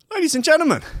Ladies and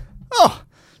gentlemen, oh,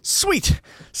 sweet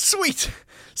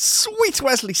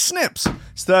Wesley Snips.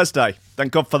 It's Thursday.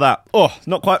 Thank God for that. Oh,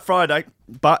 not quite Friday,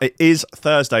 but it is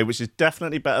Thursday, which is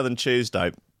definitely better than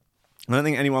Tuesday. I don't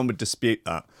think anyone would dispute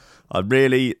that.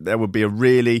 There's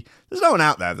no one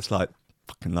out there that's like,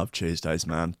 fucking love Tuesdays,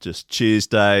 man. Just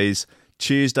Tuesdays.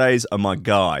 Tuesdays are my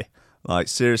guy. Like,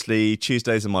 seriously,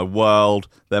 Tuesdays are my world.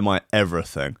 They're my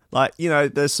everything. Like, you know,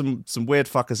 there's some weird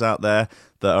fuckers out there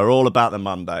that are all about the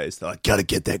Mondays. They're like, gotta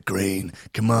get that green.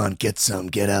 Come on, get some.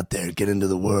 Get out there. Get into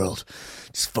the world.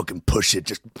 Just fucking push it.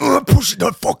 Just push it.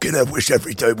 I wish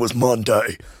every day was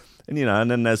Monday. And, you know, and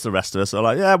then there's the rest of us. Are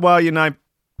like, yeah, well, you know,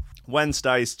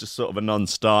 Wednesday's just sort of a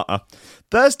non-starter.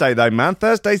 Thursday, though, man.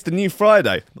 Thursday's the new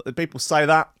Friday. People say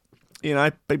that. You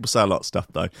know, people say a lot of stuff,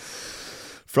 though.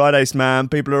 Fridays, man.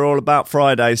 People are all about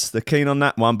Fridays. They're keen on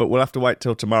that one, but we'll have to wait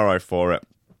till tomorrow for it.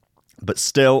 But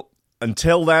still,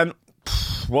 until then,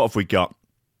 what have we got?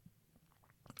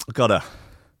 I've got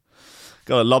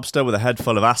a lobster with a head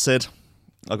full of acid.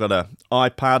 I've got an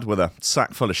iPad with a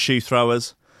sack full of shoe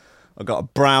throwers. I've got a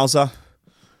browser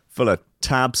full of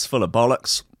tabs full of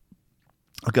bollocks.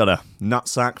 I've got a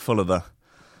nutsack full of the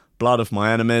blood of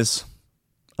my enemies.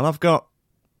 And I've got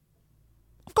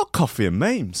coffee and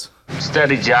memes.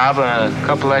 Steady job and a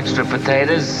couple extra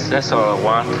potatoes. That's all I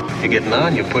want. You're getting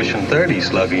on. You're pushing 30,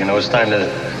 Slugger. You know, it's time to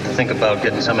think about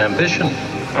getting some ambition.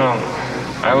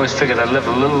 Oh, I always figured I'd live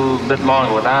a little bit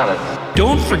longer without it.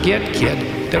 Don't forget,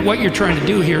 kid, that what you're trying to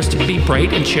do here is to be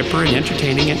bright and chipper and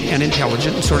entertaining and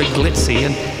intelligent and sort of glitzy,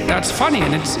 and that's funny,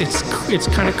 and it's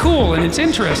kind of cool, and it's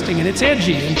interesting, and it's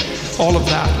edgy, and all of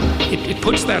that. It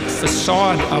puts that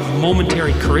facade of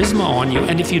momentary charisma on you,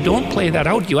 and if you don't play that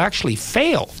out, you actually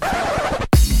fail.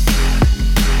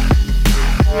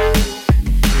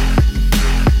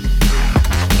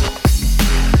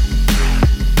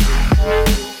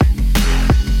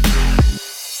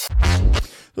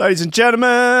 Ladies and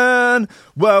gentlemen,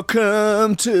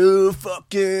 welcome to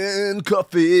fucking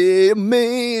Coffee and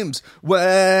Memes,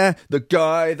 where the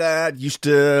guy that used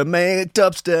to make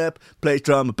dubstep plays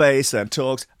drum and bass and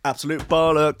talks absolute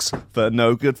bollocks for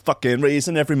no good fucking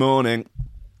reason every morning.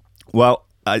 Well,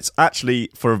 it's actually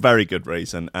for a very good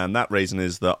reason, and that reason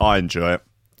is that I enjoy it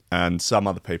and some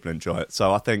other people enjoy it.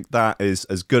 So I think that is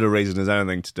as good a reason as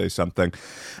anything to do something.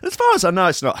 As far as I know,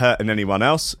 it's not hurting anyone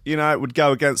else. You know, it would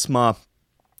go against my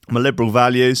liberal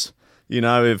values, you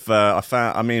know. If I'd have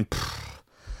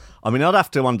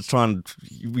to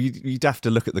you'd have to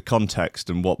look at the context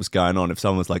and what was going on. If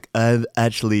someone was like,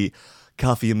 actually,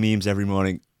 coffee and memes every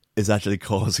morning is actually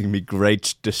causing me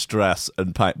great distress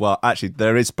and pain. Well, actually,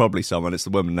 there is probably someone. It's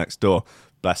the woman next door.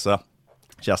 Bless her.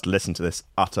 She has to listen to this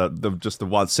just the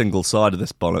one single side of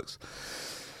this bollocks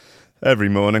every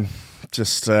morning.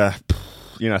 Just,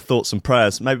 you know, thoughts and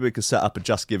prayers. Maybe we could set up a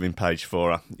Just Giving page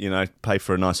for her, you know, pay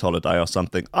for a nice holiday or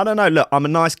something. I don't know. Look, I'm a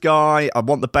nice guy. I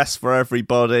want the best for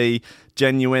everybody.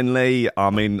 Genuinely. I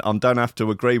mean, I don't have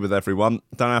to agree with everyone.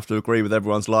 Don't have to agree with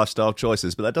everyone's lifestyle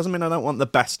choices, but that doesn't mean I don't want the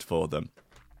best for them.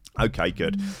 Okay,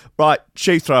 good. Right,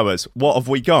 shoe throwers. What have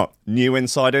we got? New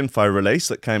inside info release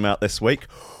that came out this week.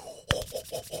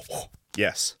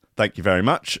 Yes, thank you very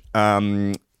much.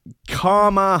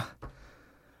 Karma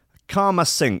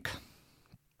Sync.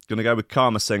 Going to go with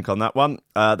Karma Sync on that one.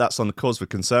 That's on the Cause for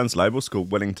Concerns label. It's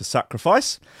called Willing to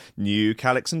Sacrifice. New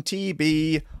Calyx and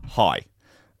TB High.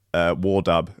 War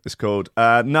Dub it's called.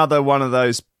 Another one of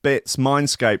those bits,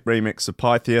 Mindscape remix of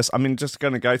Pythias. I mean, just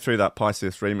going to go through that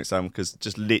Pythias remix album because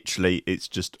just literally it's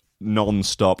just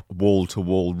non-stop,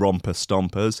 wall-to-wall romper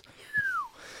stompers.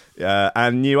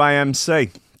 And new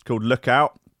AMC called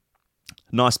Lookout.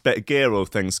 Nice bit of gear, all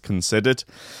things considered.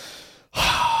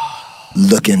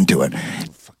 Look into it.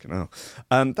 Fucking hell.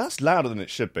 That's louder than it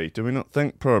should be, do we not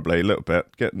think? Probably a little bit.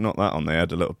 Knock that on the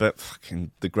head a little bit.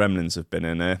 Fucking the gremlins have been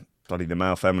in here. Bloody the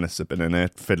male feminists have been in here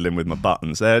fiddling with my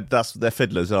buttons. They're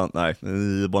fiddlers, aren't they?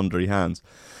 The wandery hands.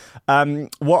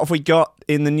 What have we got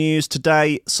in the news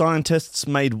today? Scientists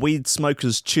made weed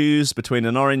smokers choose between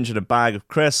an orange and a bag of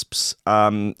crisps.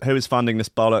 Who is funding this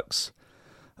bollocks?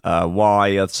 Why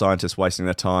are the scientists wasting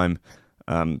their time?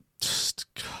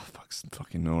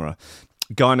 Fucking Nora.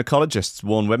 Gynecologists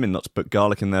warn women not to put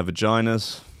garlic in their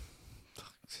vaginas.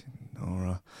 Fucking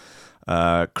Nora.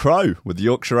 Crow with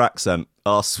Yorkshire accent.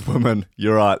 Ask woman,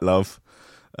 you're right, love.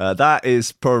 That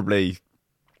is probably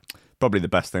the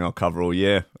best thing I'll cover all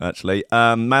year, actually.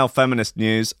 Male feminist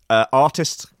news.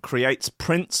 Artist creates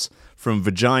prints from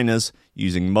vaginas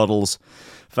using models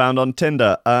found on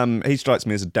Tinder. He strikes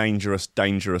me as a dangerous,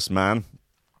 dangerous man.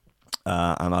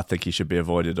 And I think he should be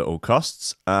avoided at all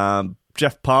costs.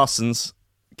 Jeff Parsons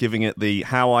giving it the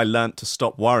How I Learnt to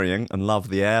Stop Worrying and Love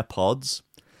the AirPods.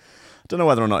 I don't know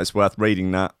whether or not it's worth reading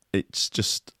that. It's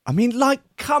just, I mean, like,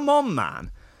 come on,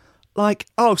 man. Like,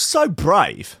 oh, so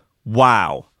brave.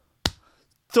 Wow.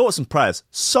 Thoughts and prayers.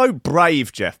 So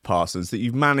brave, Jeff Parsons, that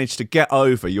you've managed to get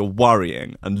over your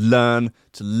worrying and learn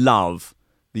to love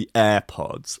the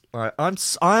AirPods. Like,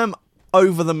 I am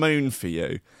over the moon for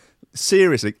you.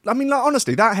 Seriously. I mean, like,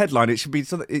 honestly, that headline, it should be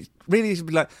something, it really should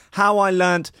be like, How I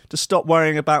Learned to Stop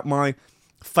Worrying About My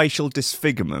Facial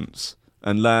Disfigurements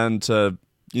and Learn to,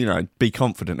 you know, be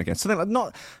confident again. Something like,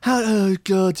 not, oh,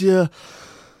 God, yeah.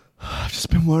 I've just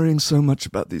been worrying so much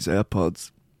about these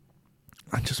AirPods.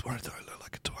 I'm just worried that I look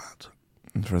like a twat.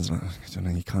 And friends like, you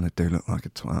know, you kind of do look like a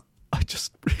twat. I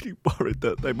just really worried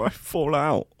that they might fall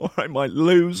out or I might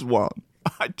lose one.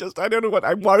 I don't know what,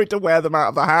 I'm worried to wear them out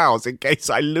of the house in case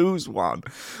I lose one.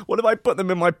 What if I put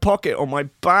them in my pocket or my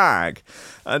bag?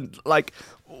 And like,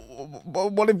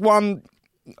 what if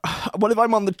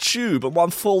I'm on the tube and one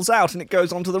falls out and it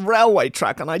goes onto the railway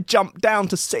track and I jump down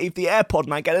to save the AirPod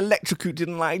and I get electrocuted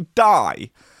and I die?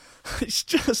 It's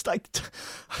just like,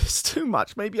 it's too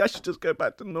much. Maybe I should just go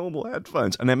back to normal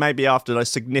headphones. And then maybe after a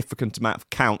significant amount of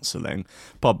counselling,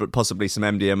 possibly some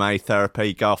MDMA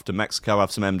therapy, go off to Mexico, have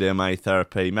some MDMA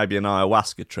therapy, maybe an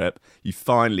ayahuasca trip, you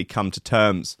finally come to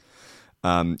terms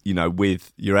you know,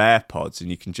 with your AirPods, and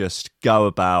you can just go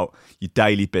about your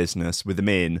daily business with them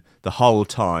in the whole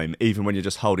time, even when you're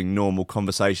just holding normal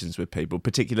conversations with people,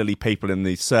 particularly people in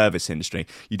the service industry.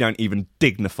 You don't even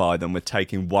dignify them with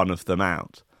taking one of them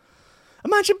out.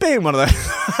 Imagine being one of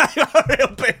those. I'm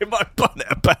real big in my bonnet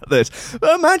about this.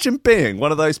 But imagine being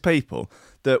one of those people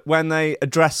that when they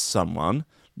address someone,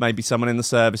 maybe someone in the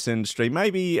service industry,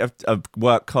 maybe a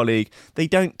work colleague, they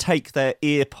don't take their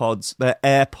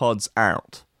AirPods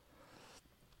out.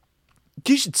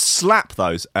 You should slap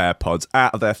those AirPods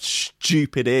out of their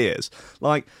stupid ears.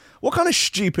 Like, what kind of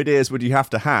stupid ears would you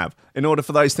have to have in order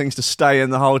for those things to stay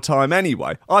in the whole time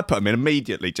anyway? I put them in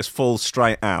immediately, just fall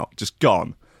straight out, just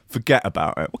gone. Forget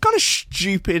about it. What kind of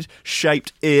stupid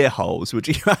shaped ear holes would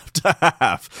you have to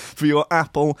have for your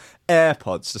Apple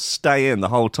AirPods to stay in the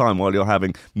whole time while you're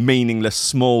having meaningless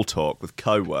small talk with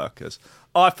co-workers?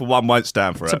 I, for one, won't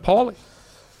stand for it. It's appalling.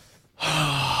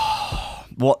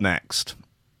 What next?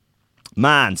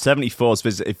 Man, 74's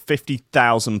visited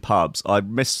 50,000 pubs. I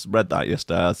misread that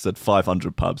yesterday. I said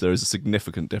 500 pubs. There is a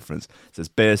significant difference. It says,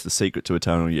 beer's the secret to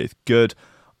eternal youth. Good.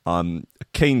 I'm a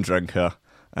keen drinker,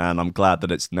 and I'm glad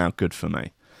that it's now good for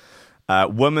me.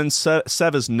 Woman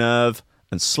severs nerve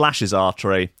and slashes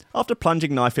artery after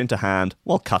plunging knife into hand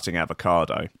while cutting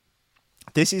avocado.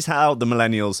 This is how the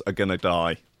millennials are going to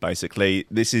die, basically.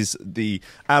 This is the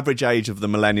average age of the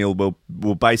millennial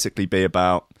will basically be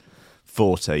about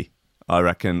 40, I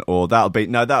reckon. Or that'll be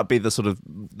the sort of...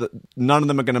 none of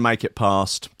them are going to make it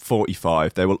past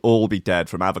 45. They will all be dead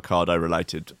from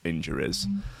avocado-related injuries.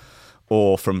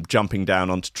 Or from jumping down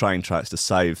onto train tracks to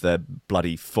save their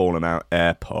bloody fallen-out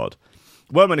AirPod.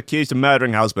 Woman accused of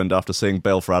murdering husband after seeing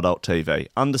bill for adult TV.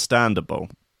 Understandable.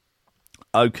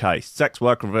 Okay, sex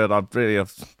worker revealed... I've been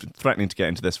threatening to get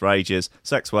into this for ages.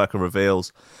 Sex worker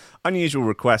reveals unusual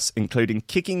requests, including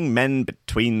kicking men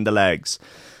between the legs.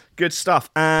 Good stuff.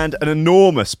 And an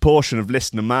enormous portion of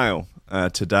listener mail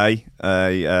today.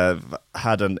 I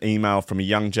had an email from a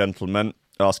young gentleman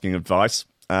asking advice,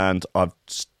 and I've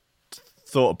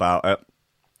thought about it,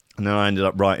 and then I ended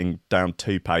up writing down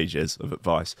 2 pages of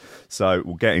advice. So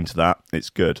we'll get into that. It's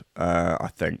good, I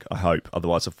hope.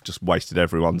 Otherwise, I've just wasted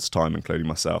everyone's time, including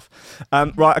myself.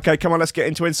 Right, okay, come on, let's get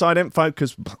into Inside Info,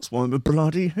 because that's why we're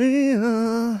bloody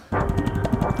here.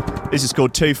 This is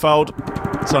called Twofold.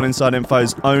 It's on Inside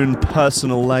Info's own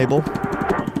personal label.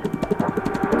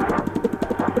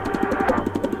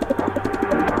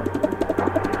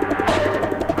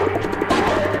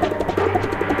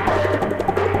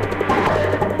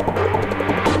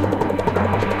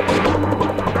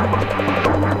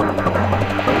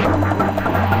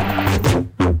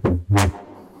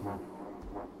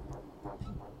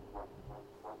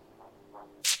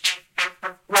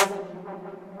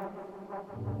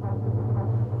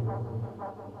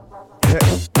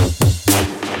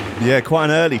 Yeah, quite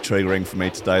an early triggering for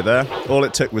me today there. All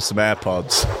it took was some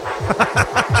AirPods.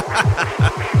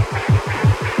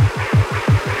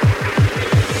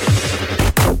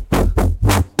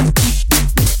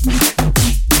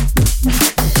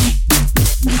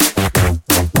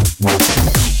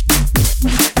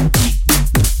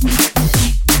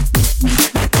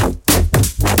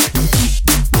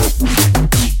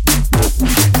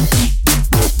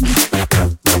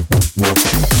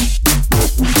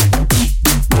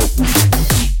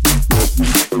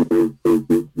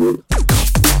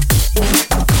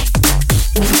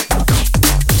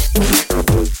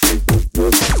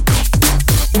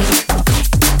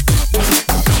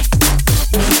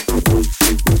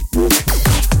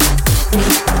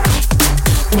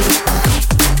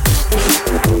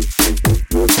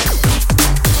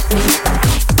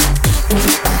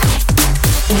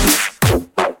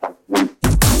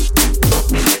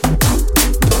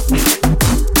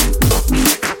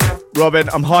 Robin,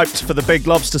 I'm hyped for the Big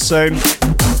Lobster soon.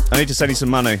 I need to send you some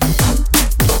money.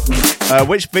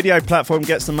 Which video platform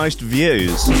gets the most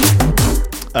views?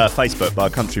 Facebook by a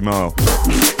country mile.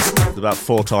 It's about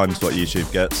 4 times what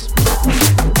YouTube gets.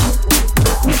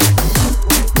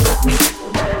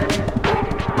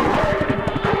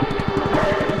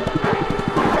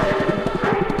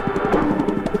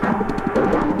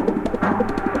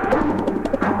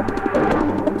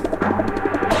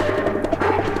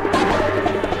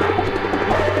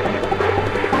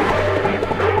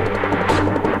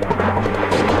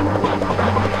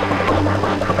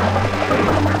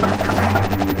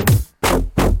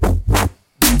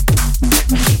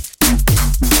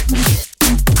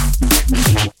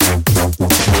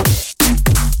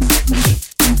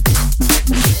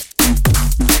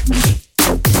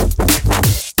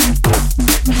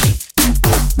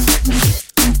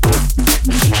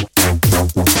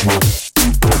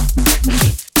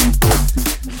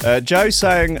 Joe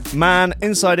saying, man,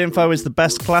 Inside Info is the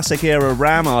best classic era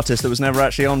Ram artist that was never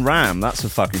actually on Ram. That's for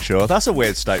fucking sure. That's a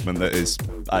weird statement that is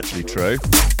actually true,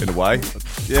 in a way.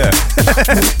 Yeah.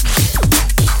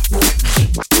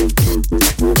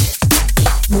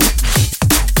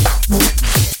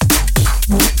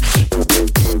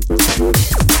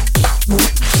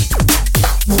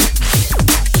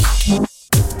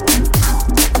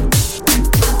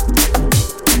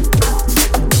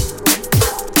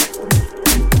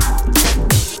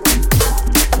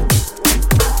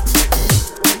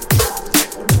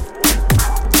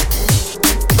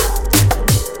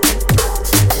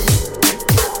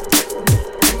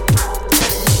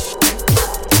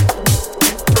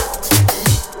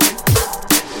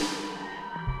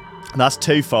 That's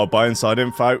twofold by Inside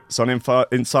Info. It's on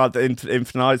inside the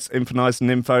Infinized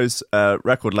and Info's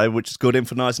record label, which is good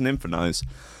Infinized and Info's.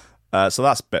 So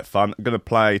that's a bit fun. I'm going to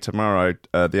play tomorrow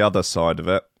the other side of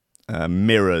it.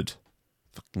 Mirrored.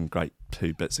 Fucking great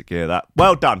 2 bits of gear, that.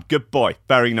 Well done. Good boy.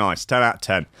 Very nice. 10 out of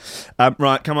 10.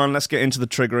 Right, come on. Let's get into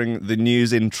the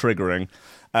news in triggering.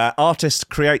 Artist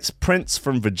creates prints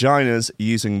from vaginas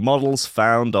using models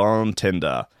found on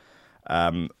Tinder.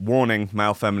 Warning,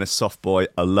 male feminist soft boy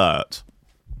alert.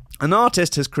 An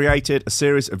artist has created a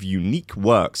series of unique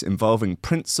works involving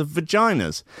prints of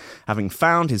vaginas, having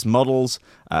found his models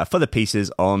for the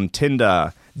pieces on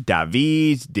Tinder.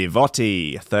 David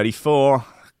Devotti, 34.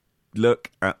 Look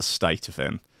at the state of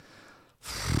him.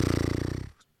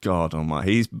 God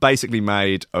almighty. He's basically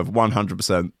made of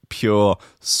 100% pure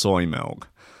soy milk.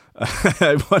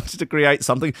 I wanted to create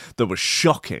something that was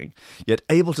shocking, yet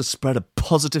able to spread a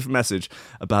positive message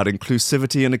about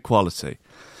inclusivity and equality.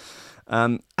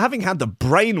 Having had the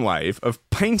brainwave of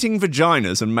painting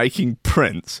vaginas and making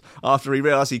prints after he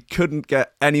realised he couldn't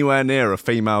get anywhere near a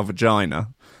female vagina.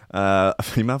 After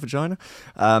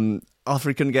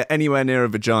he couldn't get anywhere near a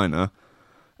vagina,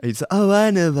 he'd say, oh, I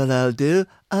know what I'll do.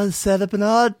 I'll set up an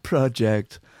art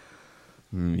project.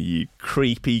 You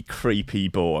creepy, creepy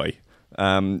boy.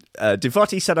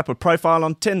 Devotti set up a profile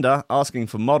on Tinder asking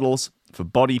for models for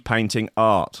body painting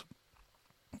art.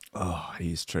 Oh,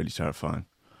 he's truly terrifying.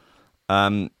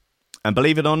 And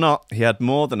believe it or not, he had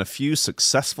more than a few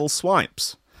successful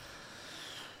swipes.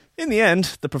 In the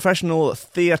end, the professional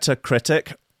theatre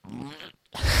critic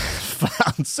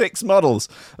found 6 models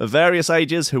of various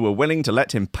ages who were willing to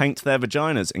let him paint their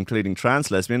vaginas, including trans,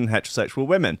 lesbian, and heterosexual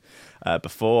women,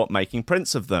 before making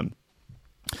prints of them.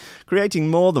 Creating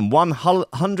more than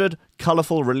 100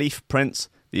 colourful relief prints,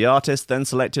 the artist then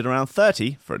selected around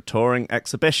 30 for a touring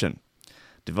exhibition.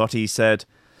 Devotti said,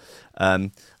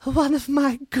 one of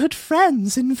my good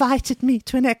friends invited me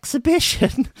to an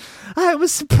exhibition. I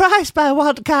was surprised by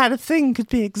what kind of thing could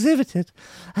be exhibited.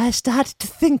 I started to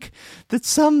think that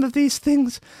some of these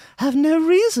things have no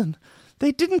reason.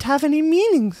 They didn't have any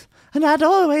meanings, and I'd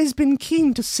always been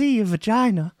keen to see a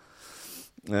vagina.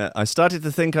 I started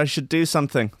to think I should do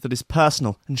something that is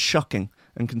personal and shocking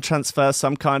and can transfer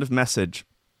some kind of message.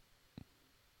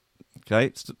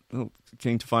 Okay,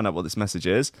 keen to find out what this message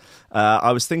is.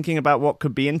 I was thinking about what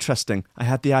could be interesting. I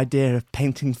had the idea of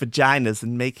painting vaginas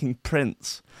and making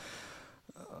prints.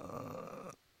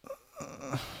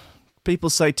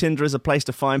 People say Tinder is a place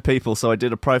to find people, so I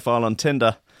did a profile on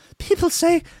Tinder. People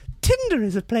say Tinder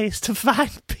is a place to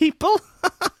find people?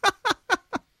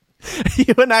 Are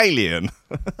you an alien?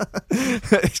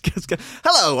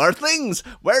 Hello, Earthlings!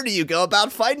 Where do you go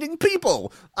about finding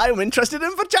people? I'm interested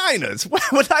in vaginas. Where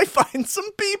would I find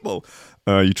some people?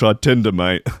 You tried Tinder,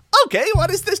 mate. Okay,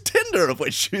 what is this Tinder of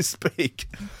which you speak?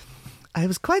 I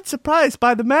was quite surprised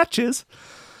by the matches.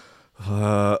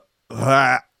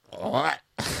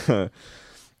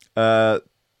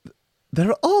 There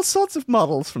are all sorts of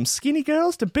models, from skinny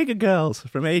girls to bigger girls,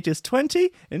 from ages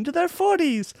 20 into their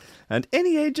 40s, and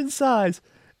any age and size.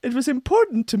 It was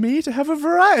important to me to have a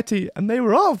variety, and they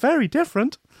were all very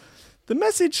different. The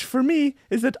message for me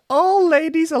is that all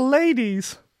ladies are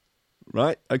ladies.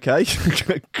 Right, okay.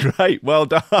 Great, well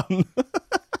done.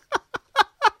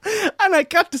 And I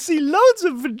got to see loads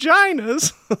of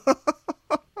vaginas.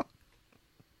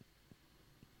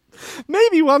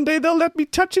 Maybe one day they'll let me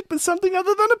touch it with something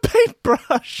other than a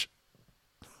paintbrush.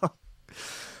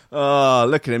 Oh,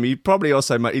 look at him. He probably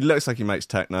also he looks like he makes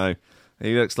techno.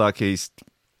 He looks like he's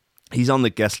on the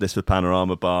guest list for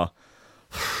Panorama Bar.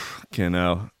 You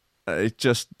know, it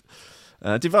just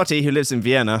Devotee, who lives in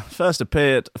Vienna, first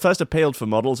appealed for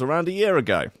models around a year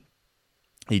ago.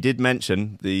 He did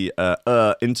mention the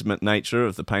intimate nature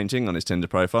of the painting on his Tinder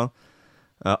profile.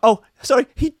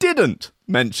 He didn't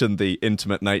mention the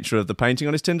intimate nature of the painting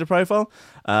on his Tinder profile,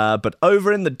 but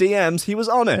over in the DMs, he was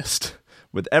honest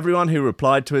with everyone who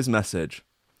replied to his message.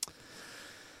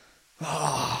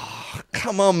 Oh,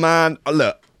 come on, man.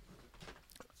 Look,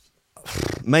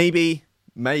 maybe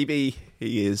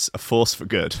he is a force for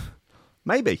good.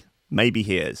 Maybe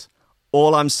he is.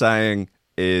 All I'm saying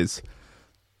is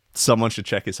someone should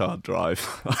check his hard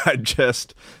drive. I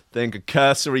just think a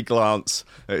cursory glance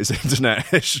at his internet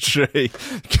history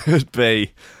could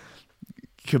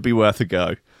be worth a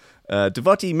go.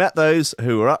 Devotee met those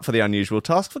who were up for the unusual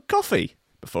task for coffee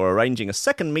before arranging a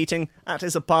second meeting at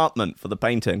his apartment for the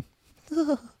painting.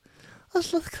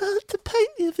 I'd love to paint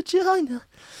your vagina.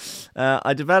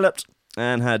 I developed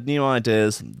and had new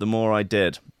ideas the more I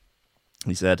did,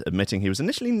 he said, admitting he was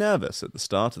initially nervous at the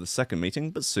start of the second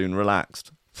meeting, but soon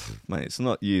relaxed. Mate, it's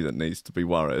not you that needs to be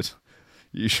worried.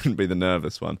 You shouldn't be the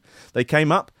nervous one. They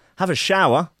came up, have a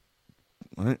shower,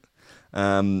 right?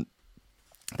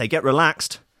 They get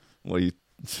relaxed. Well, you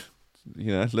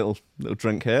know, little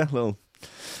drink here,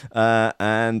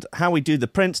 and how we do the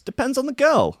print depends on the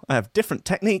girl. I have different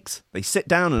techniques. They sit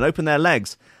down and open their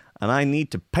legs, and I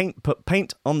need to put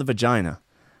paint on the vagina.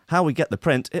 How we get the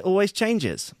print, it always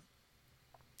changes.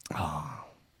 Oh,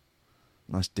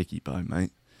 nice dicky bow,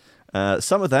 mate.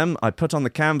 Some of them I put on the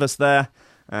canvas there,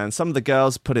 and some of the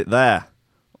girls put it there.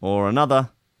 Or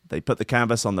another, they put the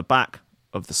canvas on the back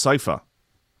of the sofa,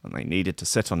 and they needed to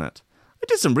sit on it. I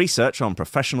did some research on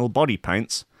professional body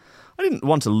paints. I didn't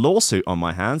want a lawsuit on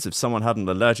my hands if someone had an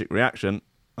allergic reaction.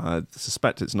 I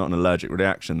suspect it's not an allergic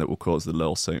reaction that will cause the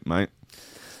lawsuit, mate.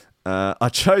 I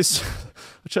chose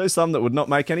some that would not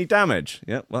make any damage.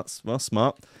 Yeah, that's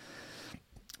smart.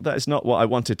 That is not what I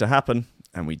wanted to happen,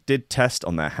 and we did test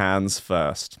on their hands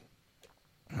first.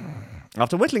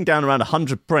 After whittling down around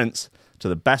 100 prints to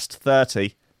the best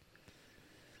 30,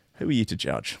 who are you to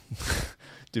judge?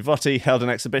 Devotee held an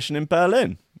exhibition in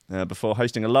Berlin before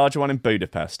hosting a larger one in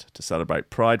Budapest to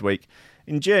celebrate Pride Week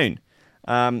in June.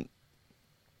 While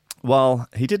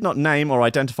he did not name or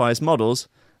identify his models,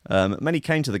 many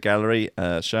came to the gallery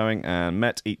showing and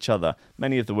met each other.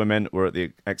 Many of the women were at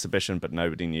the exhibition, but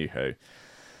nobody knew who.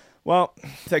 Well,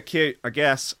 they're cute, I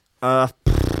guess.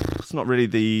 It's not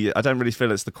really I don't really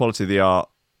feel it's the quality of the art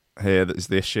here that is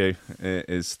the issue. It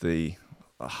is the...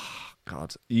 Oh,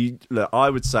 God. Look, I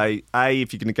would say,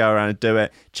 if you're going to go around and do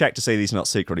it, check to see that he's not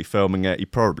secretly filming it. He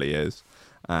probably is.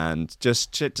 And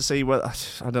just check to see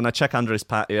check under his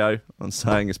patio on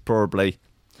saying it's probably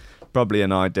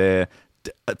an idea.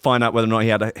 Find out whether or not he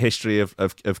had a history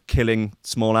of killing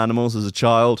small animals as a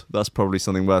child. That's probably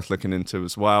something worth looking into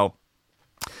as well.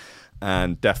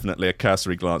 And definitely a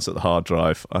cursory glance at the hard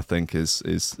drive, I think, is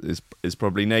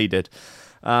probably needed.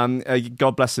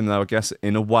 God bless him, though, I guess,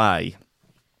 in a way.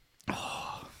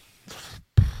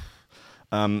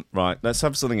 Right, let's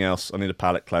have something else. I need a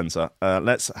palate cleanser.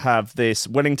 Let's have this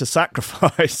Willing to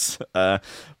Sacrifice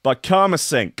by Karma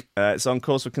Sync. It's on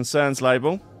Cause for Concern's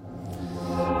label.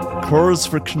 Cause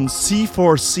for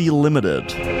C4C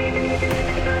Limited.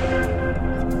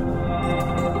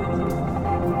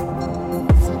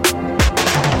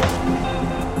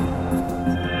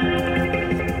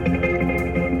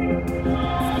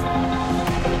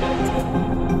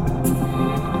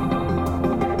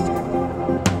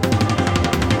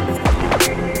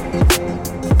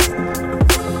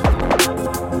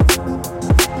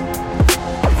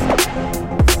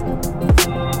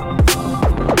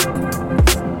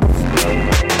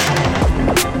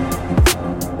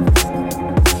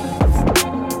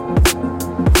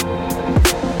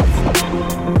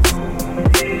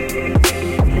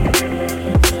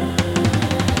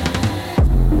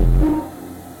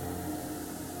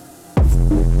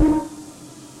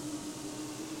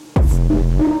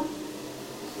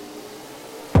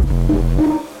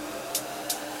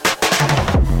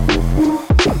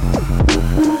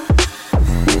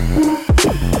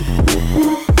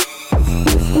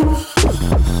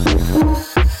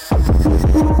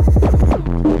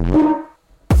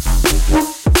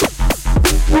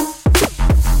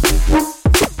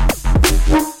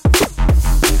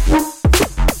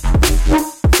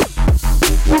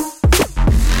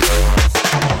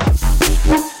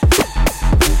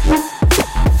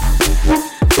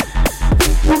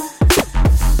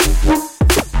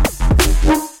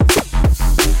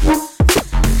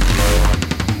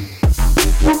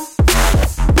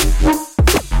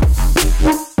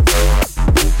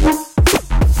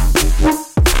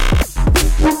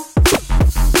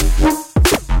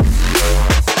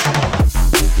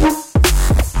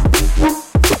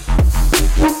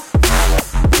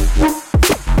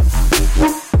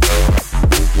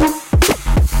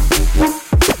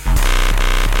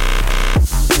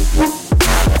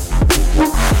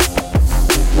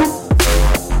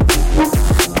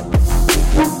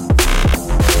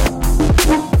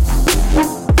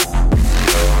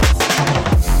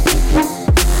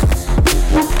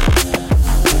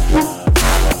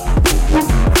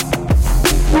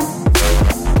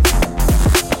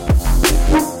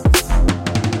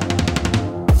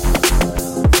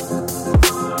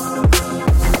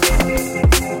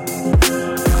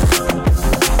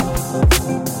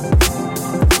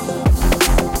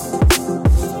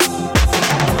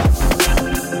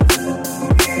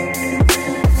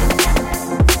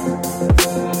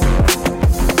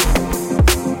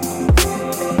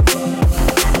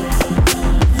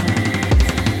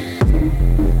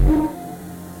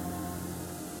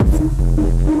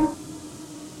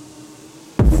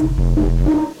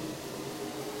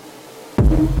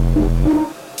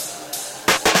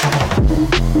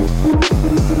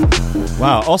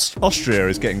 Wow, Austria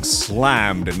is getting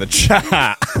slammed in the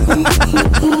chat.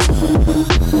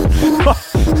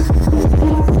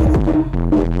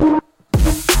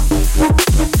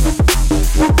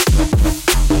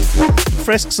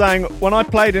 Frisk saying, when I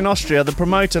played in Austria, the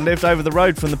promoter lived over the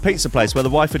road from the pizza place where the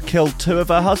wife had killed 2 of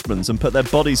her husbands and put their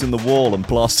bodies in the wall and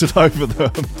blasted over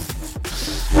them.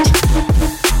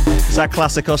 Is that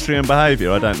classic Austrian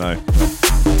behaviour? I don't know.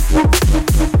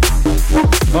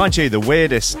 Mind you, the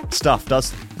weirdest stuff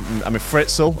does... I mean,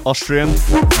 Fritzl, Austrian.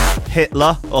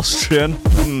 Hitler, Austrian.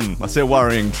 I see a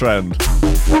worrying trend.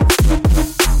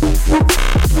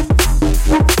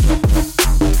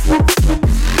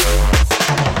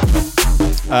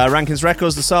 Rankins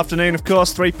Records this afternoon, of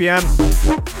course, 3 p.m.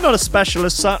 Not a special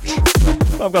as such,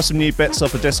 but I've got some new bits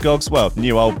off of Discogs. Well,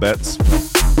 new old bits.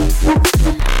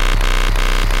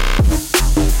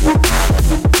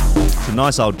 It's a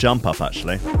nice old jump up,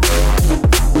 actually.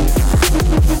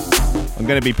 I'm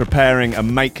going to be preparing a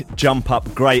Make Jump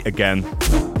Up Great Again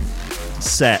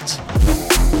set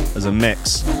as a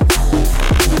mix,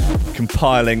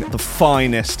 compiling the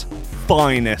finest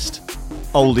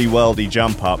oldie worldy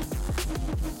jump up.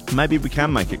 Maybe we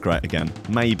can make it great again.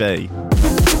 Maybe.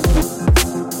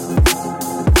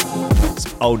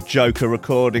 Some old Joker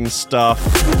recording stuff.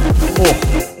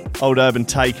 Oh, old Urban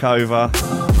Takeover.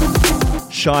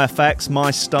 Shy FX,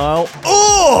 My Style.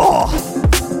 Oh!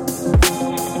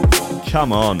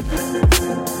 Come on.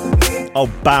 Oh,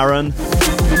 Baron.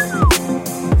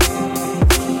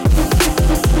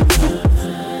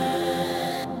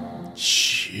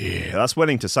 Shit, that's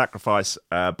Willing to Sacrifice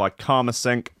by Karma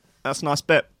Sync. That's a nice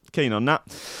bit. Keen on that.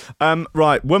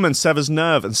 Right, woman severs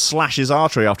nerve and slashes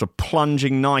artery after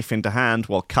plunging knife into hand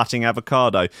while cutting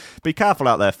avocado. Be careful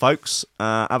out there, folks.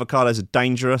 Avocados are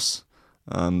dangerous.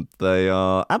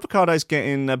 Avocados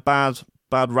getting a bad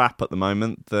rap at the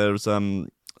moment. There's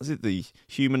is it the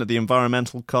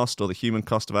environmental cost or the human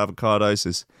cost of avocados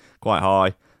is quite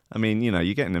high. I mean, you know,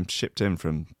 you're getting them shipped in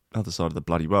from the other side of the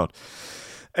bloody world.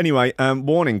 Anyway,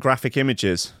 warning, graphic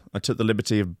images. I took the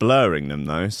liberty of blurring them,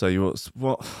 though. So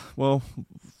well,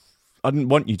 I didn't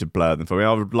want you to blur them for me.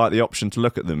 I would like the option to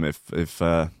look at them if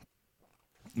they're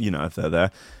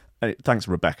there. Thanks,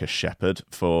 Rebecca Shepherd,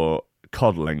 for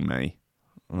coddling me.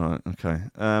 Right, okay.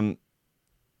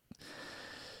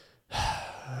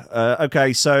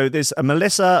 Okay, so there's a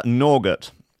Melissa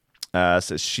Norgott.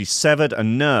 Says she severed a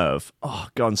nerve. Oh,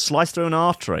 God, sliced through an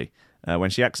artery.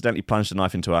 When she accidentally plunged a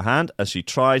knife into her hand as she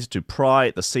tried to pry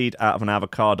the seed out of an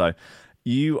avocado.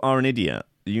 You are an idiot.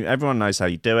 Everyone knows how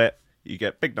you do it. You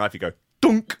get a big knife, you go,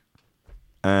 dunk,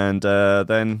 and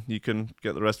then you can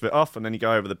get the rest of it off, and then you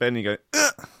go over the bin, and you go,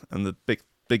 ugh, and the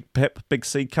big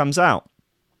seed comes out.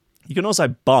 You can also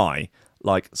buy,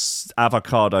 like,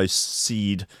 avocado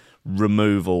seed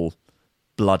removal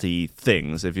bloody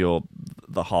things if you're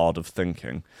the hard of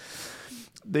thinking.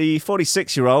 The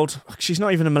 46-year-old, she's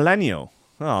not even a millennial.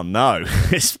 Oh, no.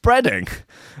 It's spreading.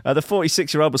 The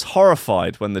 46-year-old was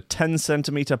horrified when the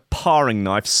 10-centimetre paring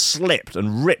knife slipped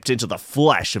and ripped into the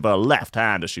flesh of her left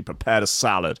hand as she prepared a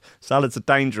salad. Salads are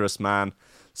dangerous, man.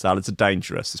 Salads are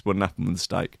dangerous. This wouldn't happen with a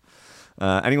steak.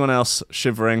 Anyone else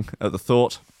shivering at the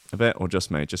thought of it? Or just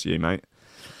me? Just you, mate.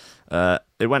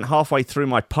 It went halfway through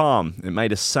my palm. It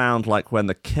made a sound like when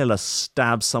the killer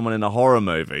stabs someone in a horror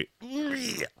movie.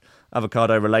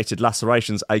 Avocado-related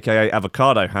lacerations, aka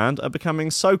avocado hand, are becoming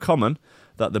so common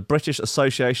that the British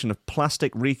Association of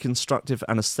Plastic Reconstructive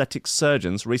and Aesthetic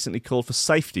Surgeons recently called for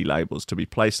safety labels to be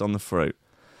placed on the fruit.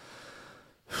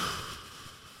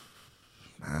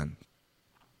 Man,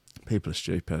 people are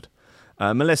stupid.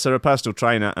 Melissa, a personal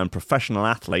trainer and professional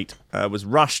athlete, was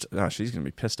rushed... Oh, she's going to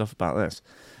be pissed off about this.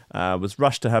 Was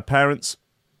rushed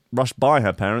by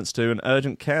her parents to an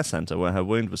urgent care centre where her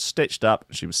wound was stitched up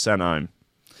and she was sent home.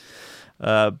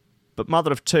 But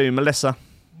mother of two, Melissa,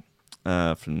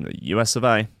 from the US of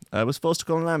A, was forced to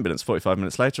call an ambulance 45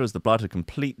 minutes later as the blood had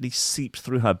completely seeped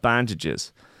through her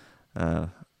bandages.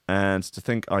 And to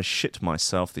think I shit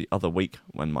myself the other week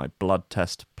when my blood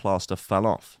test plaster fell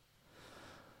off.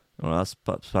 Well,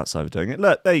 that's overdoing it.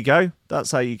 Look, there you go.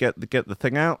 That's how you get the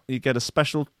thing out. You get a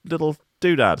special little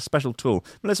doodad, a special tool.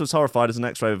 Melissa was horrified as an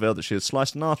X-ray revealed that she had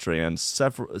sliced an artery and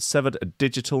severed a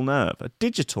digital nerve. A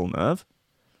digital nerve?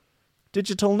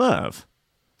 Digital nerve? Is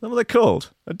that what they're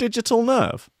called? A digital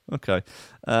nerve? Okay.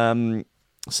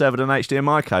 severed an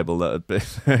HDMI cable that had been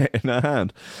in her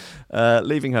hand,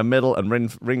 leaving her middle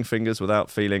and ring fingers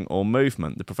without feeling or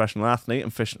movement. The professional athlete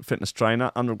and fitness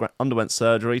trainer underwent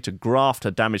surgery to graft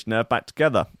her damaged nerve back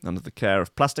together under the care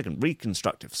of plastic and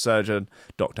reconstructive surgeon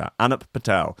Dr. Anup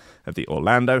Patel of the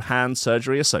Orlando Hand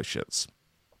Surgery Associates.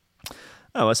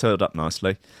 Oh, that's held up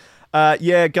nicely.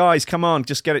 Yeah, guys, come on,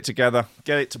 just get it together.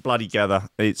 Get it to bloody together.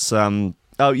 It's, oh,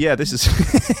 yeah, this is...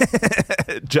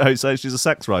 Joe says she's a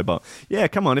sex robot. Yeah,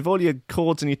 come on, if all your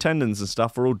cords and your tendons and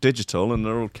stuff are all digital and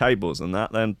they're all cables and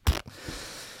that, then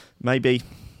maybe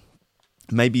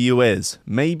you is.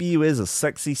 Maybe you is a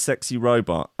sexy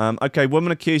robot. Okay,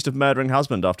 woman accused of murdering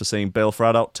husband after seeing bill for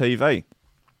adult TV.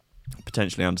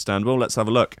 Potentially understandable. Let's have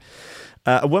a look.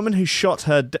 A woman who shot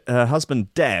her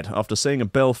husband dead after seeing a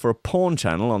bill for a porn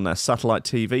channel on their satellite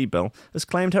TV bill has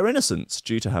claimed her innocence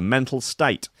due to her mental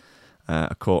state.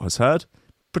 A court has heard.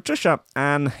 Patricia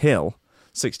Ann Hill,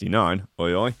 69,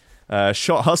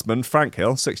 shot husband Frank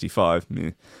Hill, 65,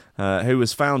 who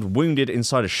was found wounded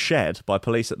inside a shed by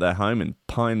police at their home in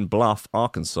Pine Bluff,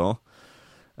 Arkansas,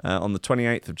 on the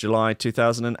 28th of July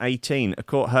 2018. A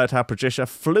court heard how Patricia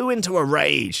flew into a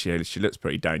rage. She looks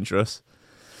pretty dangerous.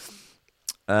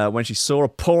 When she saw a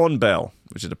porn bill,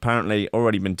 which had apparently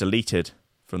already been deleted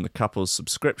from the couple's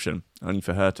subscription, only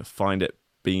for her to find it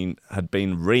had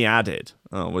been re-added.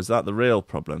 Oh, was that the real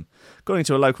problem? According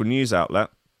to a local news outlet,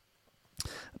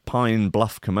 Pine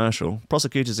Bluff Commercial,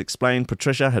 prosecutors explained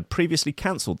Patricia had previously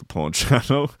cancelled the porn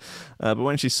channel, but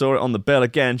when she saw it on the bill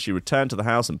again, she returned to the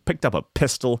house and picked up a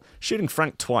pistol, shooting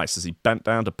Frank twice as he bent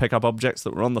down to pick up objects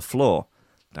that were on the floor.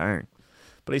 Dang.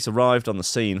 Police arrived on the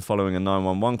scene following a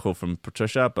 911 call from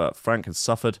Patricia, but Frank had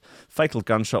suffered fatal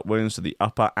gunshot wounds to the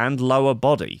upper and lower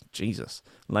body. Jesus.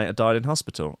 Later died in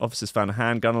hospital. Officers found a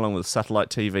handgun along with a satellite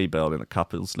TV bill in the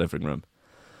couple's living room.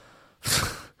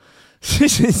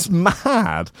 This is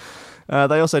mad.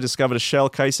 They also discovered a shell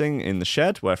casing in the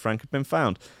shed where Frank had been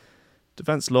found.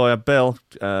 Defense lawyer Bill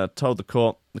told the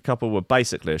court the couple were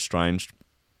basically estranged.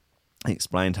 He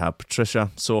explained how Patricia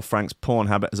saw Frank's porn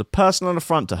habit as a personal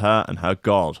affront to her and her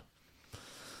God.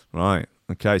 Right,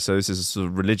 okay, so this is a sort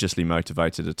of religiously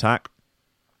motivated attack.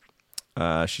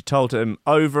 She told him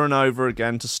over and over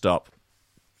again to stop,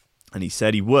 and he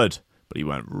said he would, but he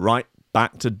went right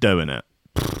back to doing it.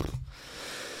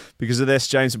 Because of this,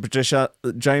 James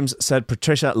said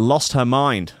Patricia lost her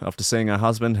mind after seeing her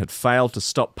husband had failed to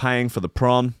stop paying for the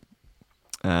prom,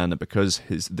 and because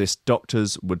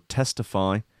doctors would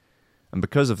testify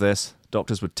as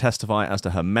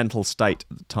to her mental state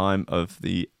at the time of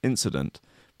the incident.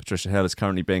 Patricia Hill is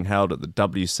currently being held at the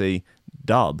WC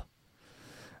Dub,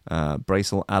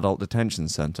 Bracel Adult Detention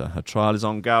Centre. Her trial is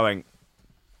ongoing.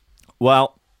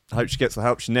 Well, I hope she gets the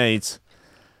help she needs.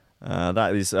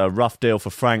 That is a rough deal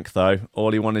for Frank, though.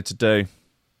 All he wanted to do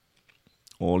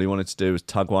was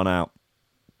tug one out.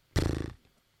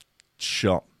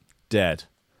 Shot. Dead.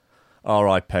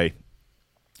 R.I.P.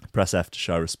 Press F to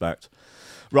show respect.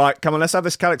 Right, come on, let's have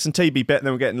this Calix and TB bit, and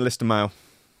then we'll get in the list of mail.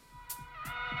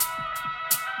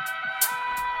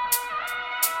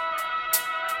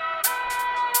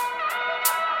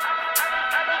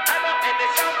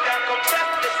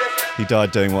 He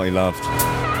died doing what he loved.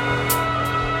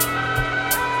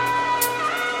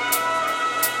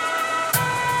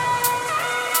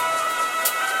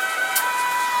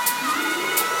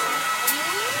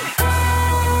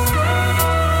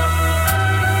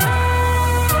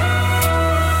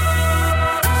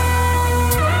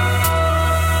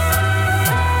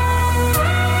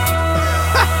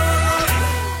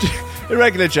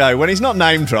 Irregular Joe, when he's not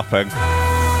name dropping,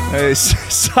 it's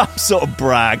some sort of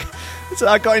brag. So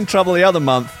I got in trouble the other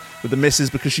month with the missus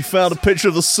because she found a picture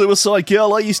of the suicide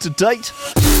girl I used to date.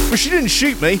 But she didn't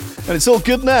shoot me, and it's all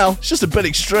good now. It's just a bit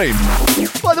extreme.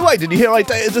 By the way, did you hear I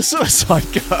dated a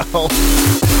suicide girl?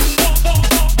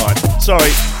 Right,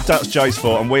 sorry, that's Joe's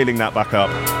fault. I'm wheeling that back up.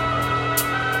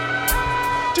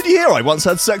 Did you hear I once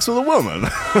had sex with a woman?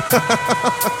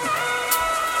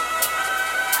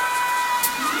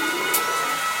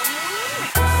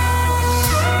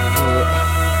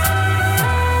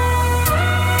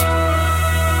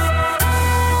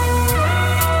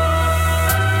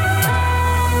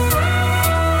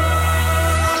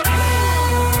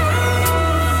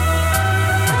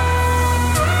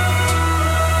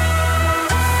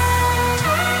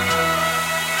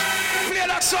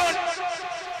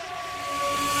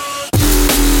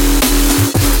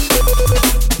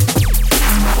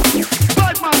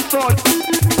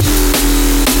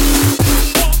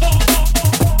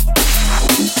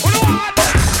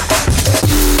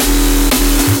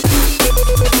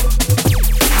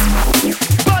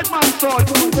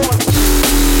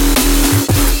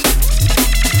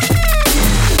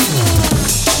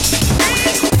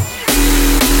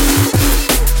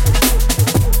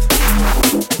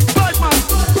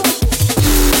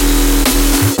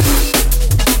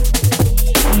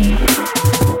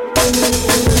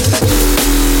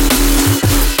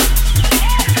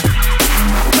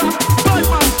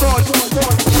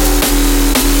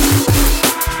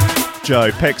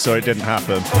 Joe. Pics or it didn't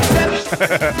happen.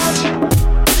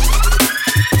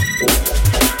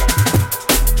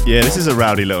 Yeah, this is a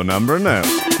rowdy little number, isn't it?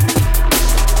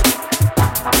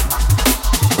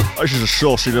 Oh, she's a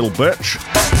saucy little bitch.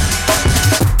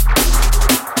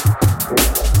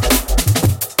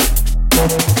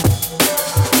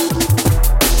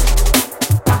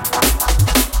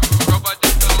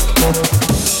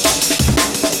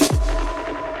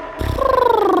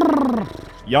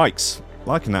 Yikes.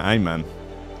 Liking that, man.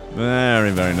 Very,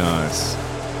 very nice.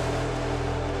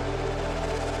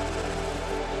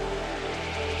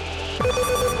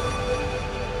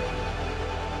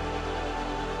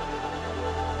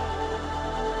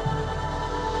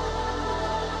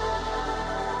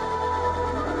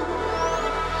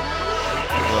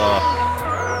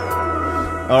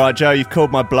 Alright, Joe, you've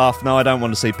called my bluff. No, I don't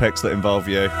want to see pics that involve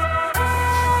you.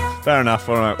 Fair enough,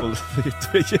 alright. Well,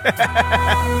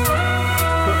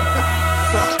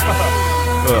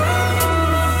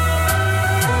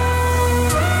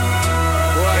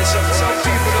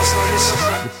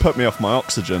 You put me off my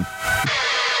oxygen.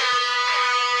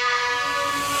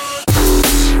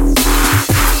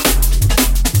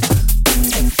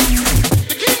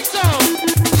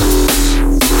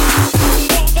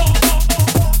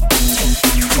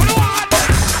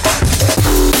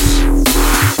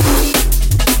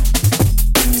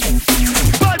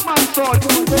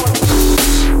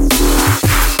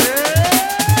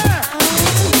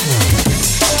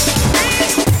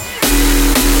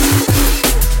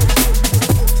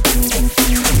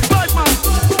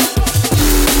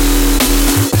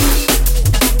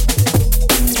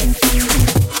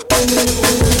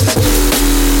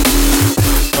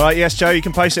 Alright, yes, Joe, you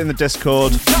can post it in the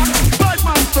Discord.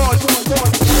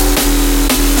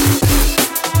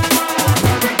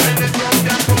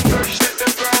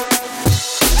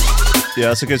 Yeah,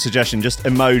 that's a good suggestion. Just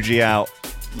emoji out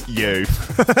you.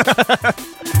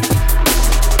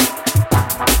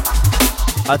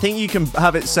 I think you can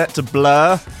have it set to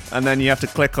blur, and then you have to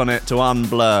click on it to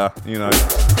unblur, you know.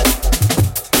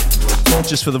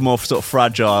 Just for the more sort of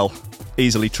fragile,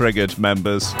 easily triggered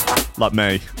members, like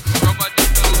me.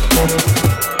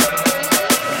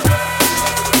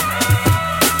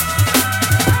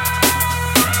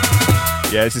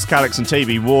 Yeah, this is Calix and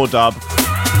TV War Dub.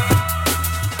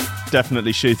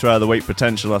 Definitely shoe throw of the week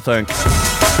potential, I think.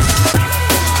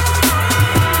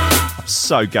 I'm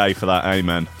so gay for that,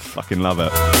 amen. Fucking love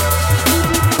it.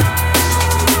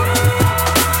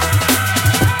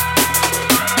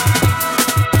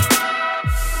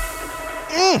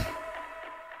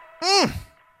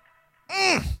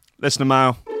 Listener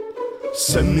mail.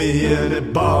 Send me any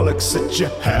bollocks that you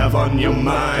have on your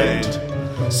mind.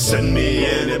 Send me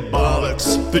any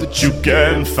bollocks that you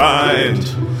can find.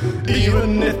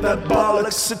 Even if that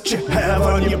bollocks that you have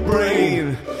on your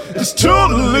brain is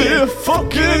totally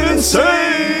fucking insane.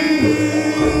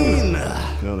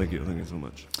 No, thank you so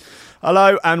much.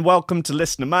 Hello and welcome to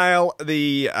Listener Mail,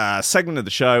 the segment of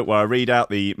the show where I read out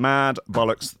the mad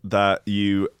bollocks that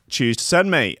you choose to send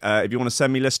me. If you want to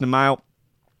send me listener mail,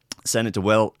 send it to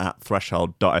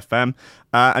will@threshold.fm.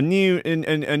 A new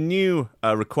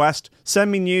request: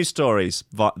 send me news stories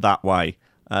that way.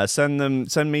 Send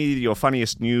me your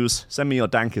funniest news. Send me your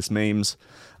dankest memes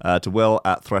to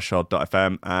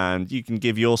will@threshold.fm, and you can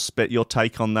give your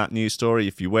take on that news story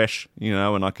if you wish. You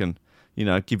know, and I can,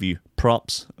 give you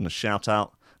props and a shout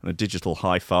out and a digital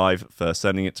high five for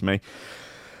sending it to me.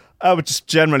 It would just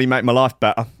generally make my life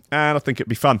better, and I think it'd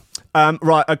be fun.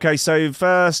 Right, okay, so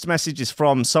first message is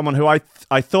from someone who I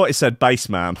thought it said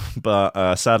Bassman,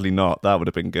 but sadly not. That would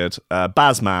have been good.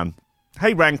 Bazman.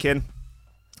 Hey, Rankin.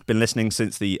 Been listening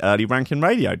since the early Rankin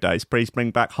radio days. Please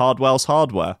bring back Hardwell's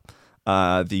Hardware.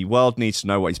 The world needs to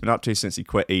know what he's been up to since he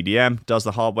quit EDM. Does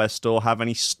the hardware store have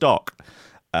any stock?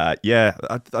 Well, hey,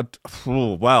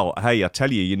 I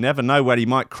tell you, you never know when he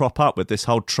might crop up with this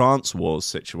whole Trance Wars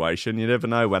situation. You never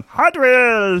know when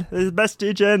Hardwell is the best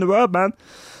DJ in the world, man.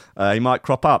 He might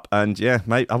crop up, and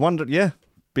mate, I wonder,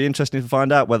 be interesting to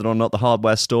find out whether or not the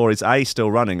hardware store is A,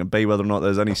 still running, and B, whether or not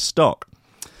there's any stock.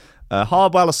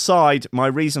 Hardwell aside, my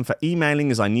reason for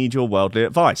emailing is I need your worldly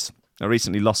advice. I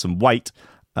recently lost some weight,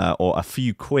 or a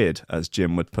few quid, as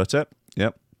Jim would put it.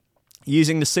 Yep.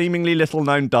 Using the seemingly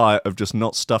little-known diet of just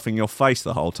not stuffing your face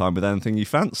the whole time with anything you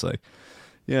fancy.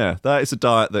 Yeah, that is a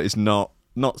diet that is not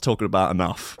talking about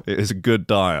enough. It is a good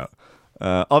diet.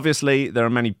 Obviously, there are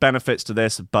many benefits to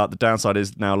this, but the downside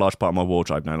is now a large part of my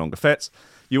wardrobe no longer fits.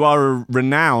 You are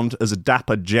renowned as a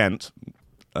dapper gent.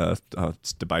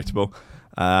 It's debatable.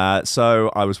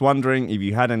 So I was wondering if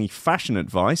you had any fashion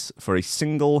advice for a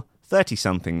single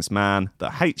 30-somethings man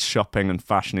that hates shopping and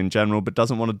fashion in general, but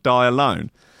doesn't want to die alone.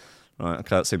 Right,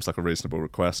 okay, that seems like a reasonable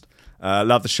request.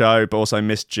 Love the show, but also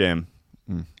miss Jim.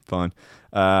 Fine.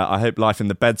 I hope life in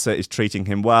the bedsit is treating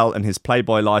him well and his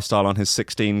playboy lifestyle on his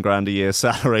 16 grand a year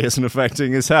salary isn't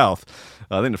affecting his health.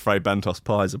 I think the Fray Bentos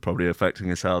pies are probably affecting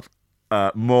his health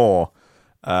more.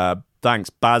 Thanks,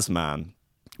 Bazman.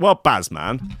 Well,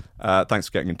 Bazman, thanks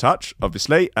for getting in touch,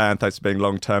 obviously, and thanks for being a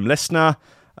long-term listener,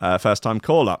 first-time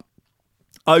caller.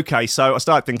 Okay, so I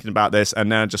started thinking about this,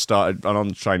 and then I'm on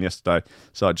the train yesterday,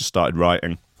 so I just started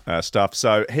writing stuff.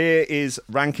 So here is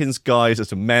Rankin's guide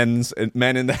to men in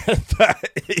their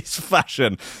 30s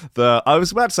fashion that I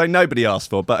was about to say nobody asked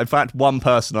for, but in fact one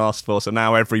person asked for, so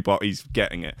now everybody's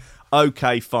getting it.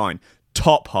 Okay, fine.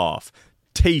 Top half,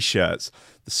 t-shirts,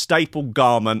 the staple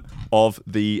garment of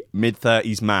the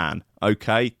mid-30s man.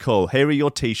 Okay, cool. Here are your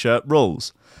t-shirt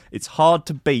rules. It's hard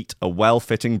to beat a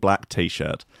well-fitting black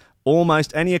t-shirt.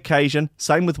 Almost any occasion,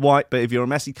 same with white, but if you're a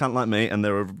messy cunt like me, and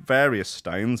there are various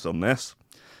stains on this,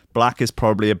 black is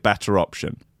probably a better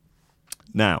option.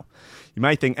 Now, you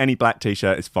may think any black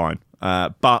t-shirt is fine,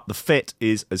 but the fit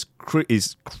is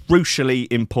crucially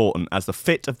important, as the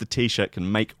fit of the t-shirt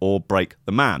can make or break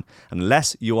the man.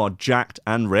 Unless you are jacked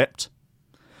and ripped,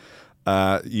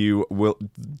 do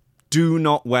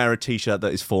not wear a t-shirt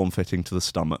that is form-fitting to the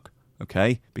stomach,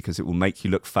 okay? Because it will make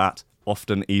you look fat,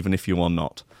 often even if you are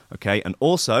not, okay? And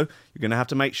also, you're going to have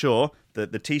to make sure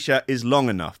that the t-shirt is long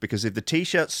enough, because if the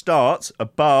t-shirt starts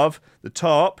above the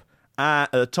top,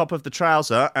 at the top of the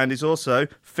trouser, and is also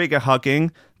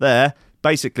figure-hugging there,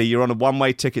 basically you're on a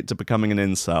one-way ticket to becoming an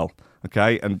incel,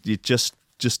 okay? And you just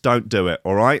don't do it,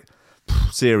 all right?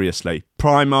 Seriously.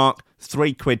 Primark,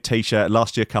 £3 t-shirt,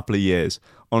 lasts you a couple of years.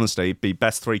 Honestly, it'd be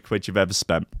best £3 you've ever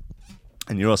spent.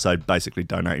 And you're also basically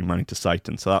donating money to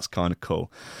Satan, so that's kind of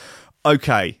cool.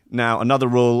 Okay, now another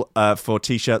rule for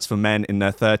t-shirts for men in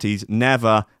their 30s,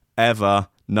 never, ever,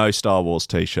 no Star Wars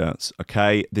t-shirts,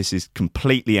 okay? This is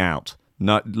completely out.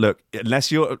 No, look,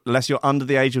 unless you're under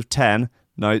the age of 10,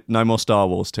 no more Star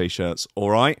Wars t-shirts,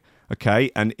 all right? Okay,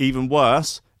 and even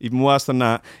worse than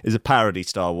that is a parody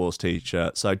Star Wars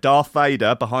t-shirt. So Darth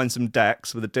Vader behind some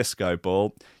decks with a disco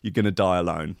ball, you're going to die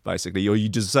alone, basically, or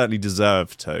you certainly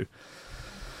deserve to.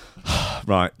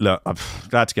 Right, look, I'm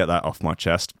glad to get that off my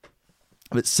chest.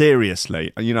 But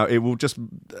seriously, you know, it will just,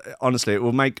 honestly, it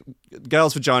will make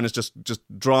girls' vaginas just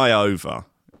dry over.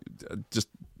 Just,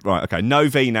 right, okay, no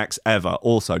V-necks ever.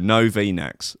 Also, no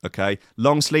V-necks, okay?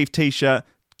 Long sleeve t-shirt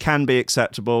can be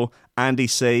acceptable. Andy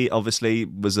C, obviously,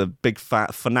 was a big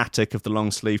fat fanatic of the long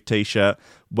sleeve t-shirt.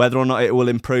 Whether or not it will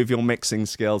improve your mixing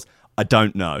skills, I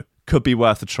don't know. Could be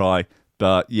worth a try,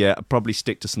 but yeah, I'd probably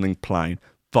stick to something plain.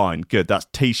 Fine, good, that's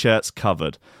t-shirts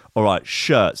covered. All right,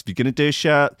 shirts. If you're going to do a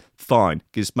shirt, fine.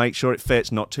 Just make sure it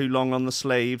fits, not too long on the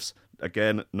sleeves.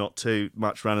 Again, not too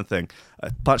much around the thing.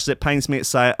 As much as it pains me to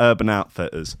say it, Urban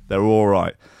Outfitters, they're all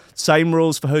right. Same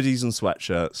rules for hoodies and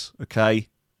sweatshirts, okay?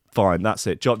 Fine, that's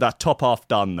it. That top half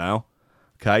done now,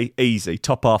 okay? Easy,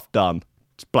 top half done.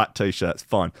 Just black t-shirts,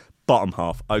 fine. Bottom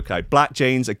half, okay. Black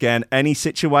jeans, again, any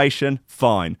situation,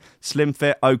 fine. Slim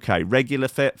fit, okay. Regular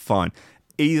fit, fine.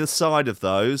 Either side of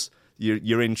those,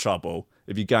 you're in trouble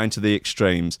if you're going to the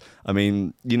extremes. I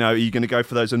mean, you know, are you going to go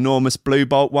for those enormous Blue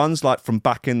Bolt ones like from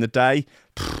back in the day?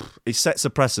 It sets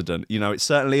a precedent. You know, it's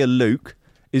certainly a Luke.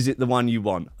 Is it the one you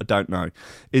want? I don't know.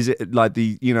 Is it like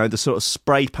the sort of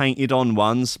spray painted on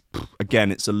ones?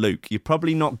 Again, it's a Luke. You're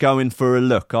probably not going for a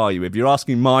look, are you? If you're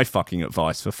asking my fucking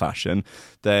advice for fashion,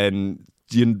 then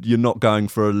you're not going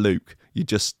for a Luke. You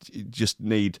just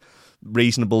need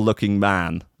reasonable looking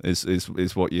man is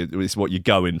what you're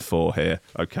going for here,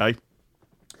 okay?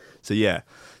 So yeah,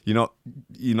 you're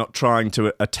not trying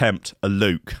to attempt a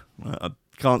Luke. I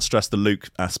can't stress the Luke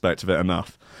aspect of it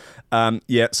enough.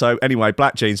 Yeah, so anyway,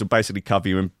 black jeans will basically cover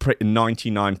you in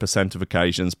 99% of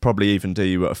occasions, probably even do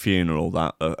you at a funeral,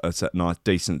 that a nice,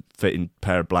 decent fitting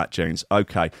pair of black jeans.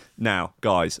 Okay, now,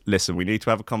 guys, listen, we need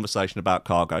to have a conversation about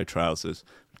cargo trousers.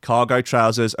 Cargo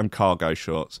trousers and cargo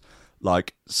shorts.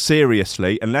 Like,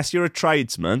 seriously, unless you're a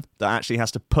tradesman that actually has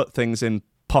to put things in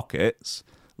pockets,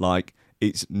 like,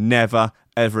 it's never,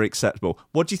 ever acceptable.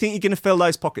 What do you think you're going to fill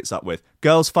those pockets up with?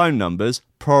 Girls' phone numbers?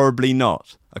 Probably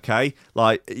not. Okay,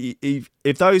 like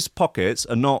if those pockets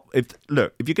are not,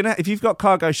 if you've got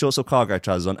cargo shorts or cargo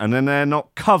trousers on, and then they're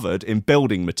not covered in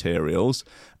building materials,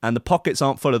 and the pockets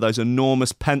aren't full of those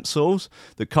enormous pencils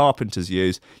that carpenters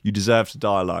use, you deserve to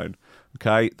die alone.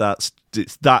 Okay,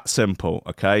 it's that simple.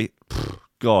 Okay,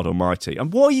 God Almighty.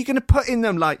 And what are you going to put in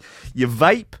them? Like your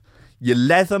vape, your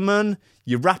Leatherman,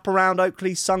 your wraparound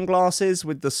Oakley sunglasses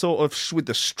with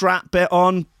the strap bit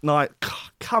on? Like,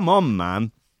 come on,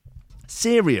 man.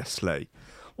 Seriously,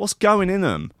 what's going in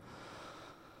them?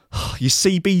 Your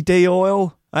CBD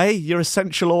oil, your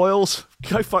essential oils.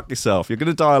 Go fuck yourself. You're going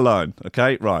to die alone.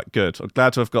 Okay, right, good. I'm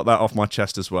glad to have got that off my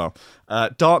chest as well.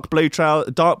 Dark blue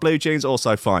jeans,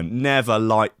 also fine. Never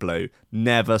light blue.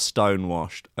 Never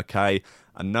stonewashed. Okay,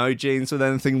 and no jeans with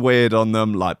anything weird on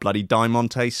them, like bloody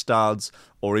diamante studs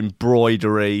or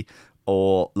embroidery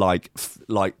or like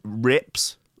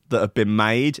rips that have been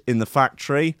made in the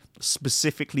factory,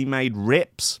 specifically made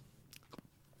rips.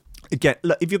 Again,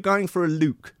 look, if you're going for a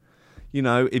look, you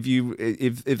know,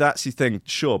 if that's your thing,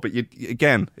 sure. But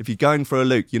if you're going for a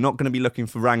look, you're not going to be looking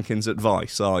for Rankin's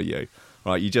advice, are you?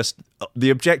 Right? The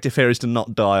objective here is to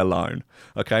not die alone,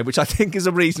 okay? Which I think is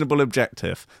a reasonable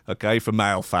objective, okay, for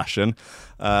male fashion.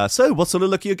 So what sort of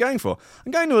look are you going for?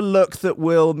 I'm going to a look that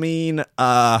will mean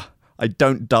I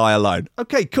don't die alone.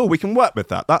 Okay, cool. We can work with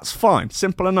that. That's fine.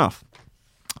 Simple enough.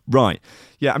 Right.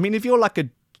 Yeah. I mean, if you're like a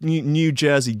New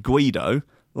Jersey Guido.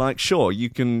 Like, sure, you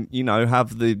can, you know,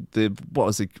 have the what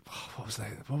was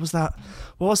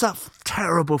that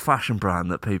terrible fashion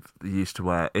brand that people used to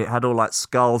wear? It had all like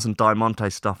skulls and diamante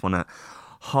stuff on it.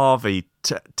 Harvey,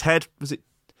 Ted, was it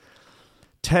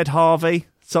Ted Harvey?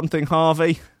 Something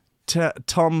Harvey?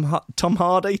 Tom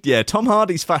Hardy? Yeah, Tom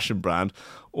Hardy's fashion brand.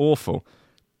 Awful.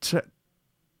 Don't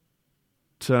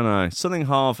know. Something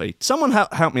Harvey. Someone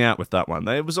help me out with that one.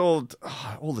 It was all the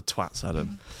twats had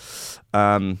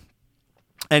them.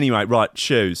 Anyway, right,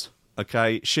 shoes.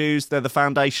 Okay, shoes, they're the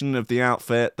foundation of the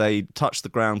outfit. They touch the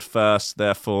ground first.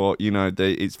 Therefore, you know,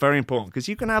 it's very important because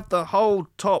you can have the whole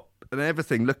top and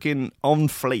everything looking on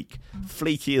fleek.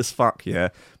 Fleeky as fuck, yeah.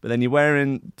 But then you're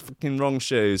wearing fucking wrong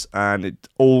shoes and it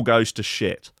all goes to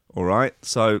shit, all right?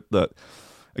 So, look,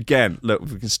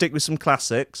 if we can stick with some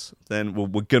classics, then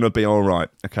we're going to be all right.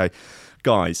 Okay,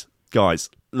 guys,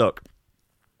 look.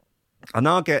 I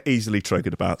know I get easily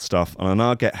triggered about stuff, and I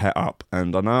know I get het up,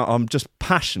 and I know I'm just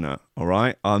passionate, all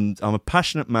right? I'm a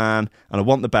passionate man, and I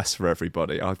want the best for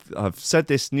everybody. I've said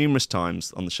this numerous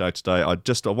times on the show today. I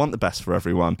want the best for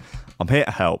everyone. I'm here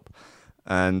to help.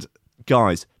 And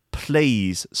guys,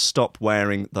 please stop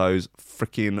wearing those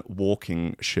freaking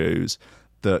walking shoes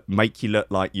that make you look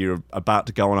like you're about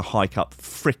to go on a hike up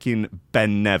freaking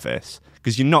Ben Nevis.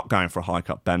 Because you're not going for a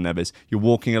hike up Ben Nevis. You're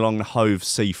walking along the Hove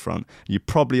seafront. You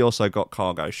probably also got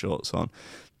cargo shorts on.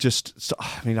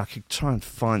 I could try and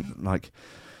find, like...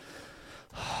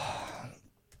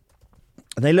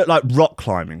 They look like rock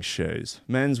climbing shoes.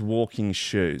 Men's walking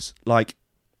shoes. Like...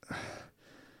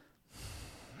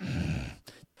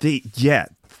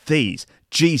 These.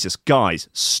 Jesus, guys,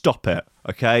 stop it,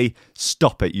 okay?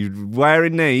 Stop it. You're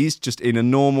wearing these just in a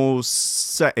normal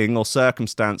setting or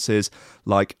circumstances.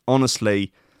 Like,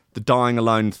 honestly, the dying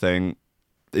alone thing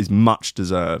is much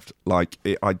deserved. Like,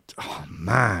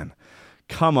 man,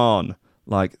 come on.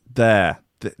 Like,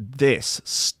 this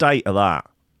state of that.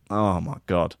 Oh, my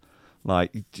God.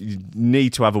 Like, you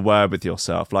need to have a word with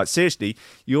yourself. Like, seriously,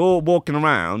 you're walking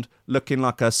around looking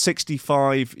like a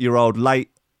 65-year-old late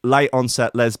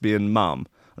onset lesbian mum,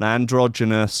 an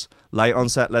androgynous late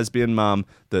onset lesbian mum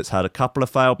that's had a couple of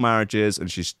failed marriages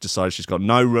and she's decided she's got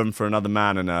no room for another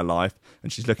man in her life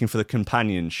and she's looking for the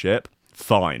companionship.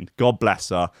 Fine, God bless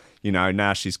her. You know,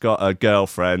 now she's got a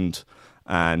girlfriend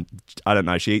and I don't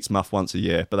know, she eats muff once a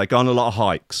year, but they go on a lot of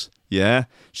hikes. Yeah,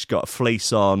 she's got a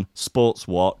fleece on, sports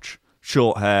watch,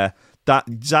 short hair. That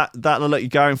the look you're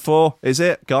going for, is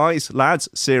it, guys, lads?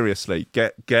 Seriously,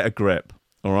 get a grip.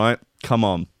 All right, come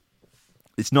on.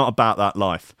 It's not about that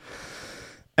life.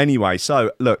 Anyway,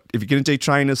 so look, if you're going to do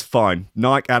trainers, fine.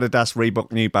 Nike, Adidas,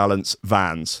 Reebok, New Balance,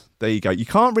 Vans. There you go. You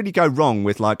can't really go wrong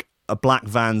with like a black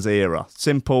Vans era.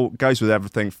 Simple, goes with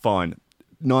everything, fine.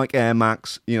 Nike Air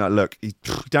Max, you know, look, you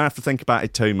don't have to think about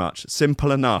it too much.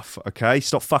 Simple enough, okay?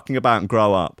 Stop fucking about and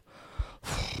grow up.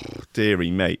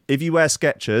 Dearie me. If you wear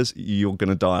Skechers, you're going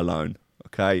to die alone,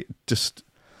 okay? Just...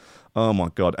 Oh, my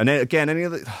God. And then, again, any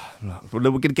of the... We're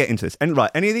going to get into this. And, right,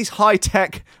 any of these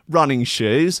high-tech running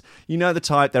shoes, you know the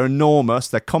type, they're enormous,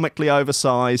 they're comically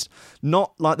oversized,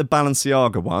 not like the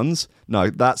Balenciaga ones. No,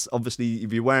 that's obviously,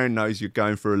 if you're wearing those, you're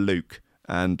going for a Luke.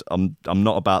 And I'm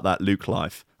not about that Luke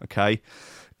life, okay?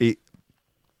 The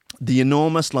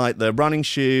enormous, like, the running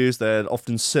shoes, they're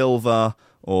often silver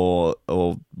or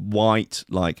white,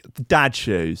 like dad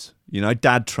shoes, you know,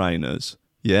 dad trainers.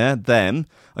 Yeah, them.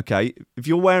 Okay, if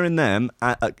you're wearing them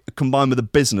combined with a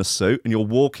business suit and you're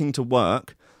walking to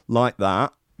work like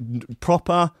that,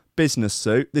 proper business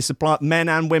suit. This applies men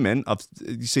and women.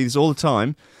 You see this all the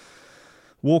time.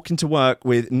 Walking to work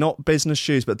with not business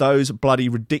shoes, but those bloody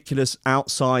ridiculous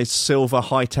outsized silver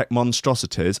high-tech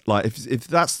monstrosities. Like if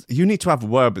that's, you need to have a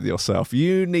word with yourself.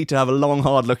 You need to have a long,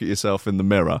 hard look at yourself in the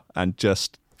mirror and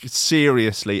just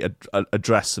seriously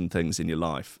address some things in your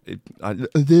life.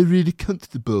 They're really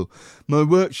comfortable. My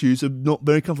work shoes are not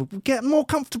very comfortable. Get more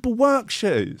comfortable work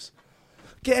shoes.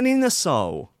 Get an inner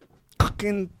sole.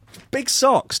 Fucking big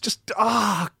socks. Just,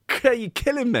 you're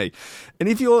killing me. And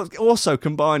if you're also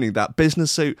combining that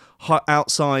business suit,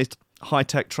 outsized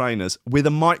high-tech trainers with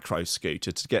a micro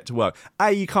scooter to get to work,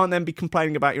 you can't then be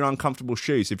complaining about your uncomfortable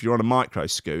shoes if you're on a micro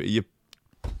scooter.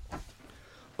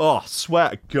 Swear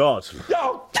to God.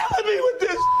 Yo, killing me with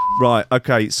this. Right,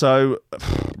 okay, so,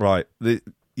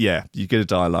 you get a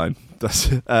die alone.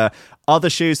 Other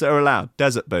shoes that are allowed: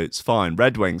 Desert boots, fine.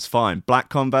 Red Wings, fine. Black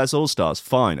Converse All-Stars,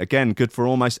 fine. Again, good for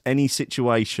almost any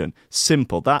situation.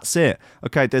 Simple, that's it.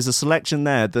 Okay, there's a selection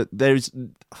there that there's,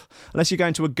 unless you're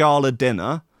going to a gala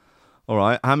dinner, all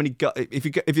right, if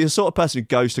you're the sort of person who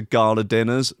goes to gala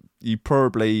dinners, you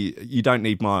don't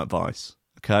need my advice,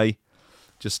 okay?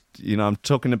 Just, I'm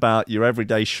talking about your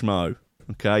everyday schmo,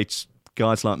 okay? Just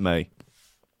guys like me.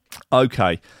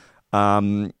 Okay.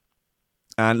 And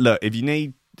look, if you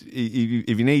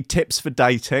need tips for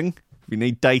dating, if you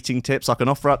need dating tips, I can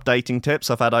offer up dating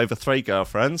tips. I've had over 3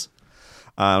 girlfriends,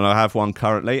 and I have one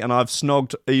currently, and I've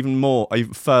snogged even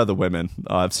further women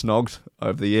I've snogged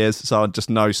over the years, so I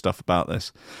just know stuff about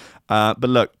this. But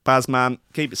look, Bazman,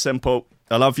 keep it simple.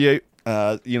 I love you.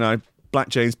 Black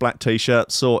jeans, black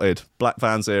t-shirt, sorted. Black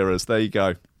Vans eras, there you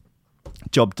go.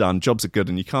 Job done. Jobs are good,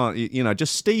 and you can't,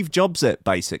 just Steve Jobs it,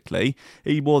 basically.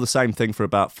 He wore the same thing for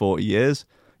about 40 years.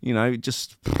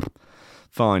 Just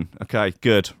fine. Okay,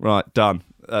 good. Right, done.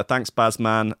 Thanks,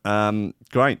 Bazman.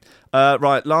 Great.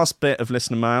 Right, last bit of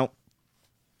listener mail.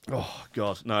 Oh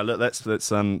God, no. Look, let's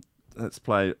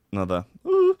play another.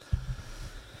 Ooh.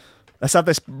 Let's have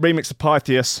this remix of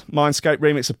Pythias, Mindscape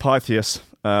remix of Pythias.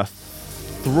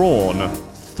 Thrawn.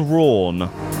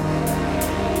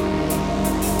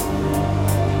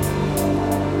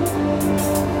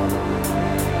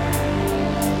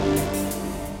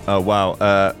 Oh, wow.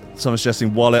 Someone's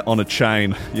suggesting wallet on a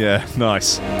chain. Yeah,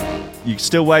 nice. You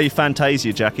still wear your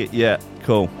Fantasia jacket? Yeah,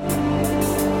 cool.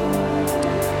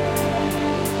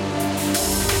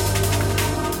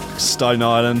 Stone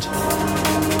Island.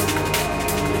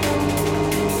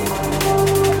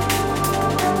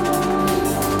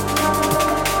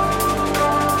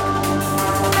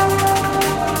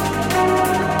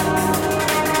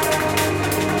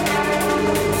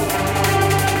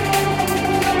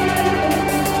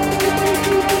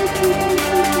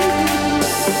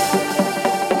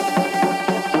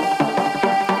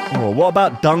 What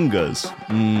about Dungas?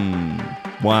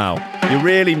 Wow. You're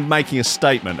really making a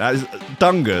statement.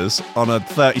 Dungas on a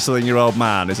 30-something-year-old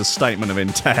man is a statement of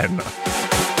intent.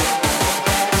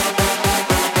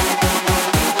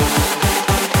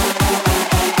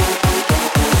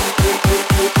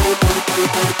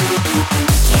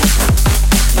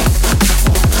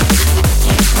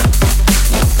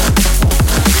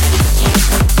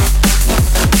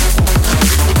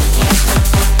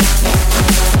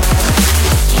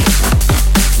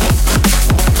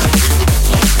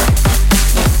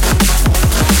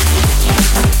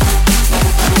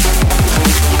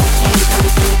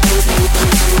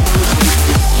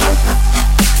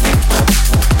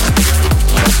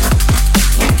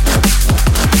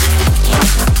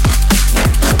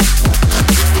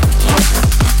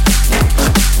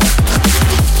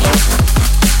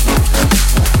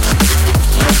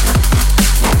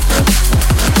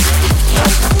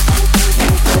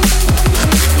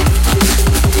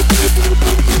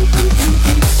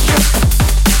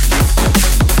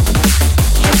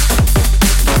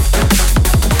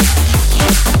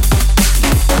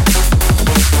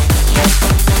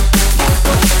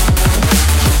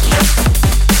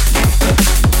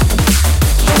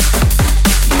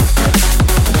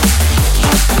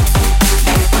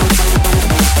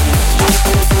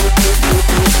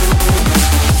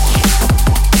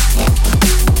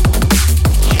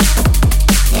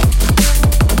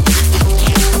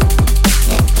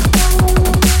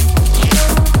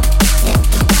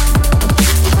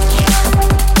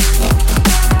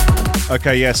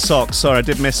 Okay, yes, socks. Sorry, I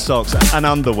did miss socks. And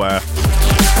underwear.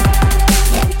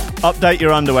 Update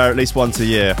your underwear at least once a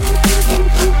year.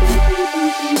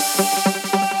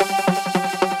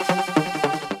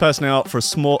 Personally, I opt for a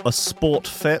sport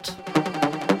fit.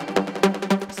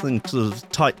 Something sort of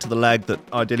tight to the leg that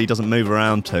ideally doesn't move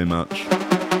around too much.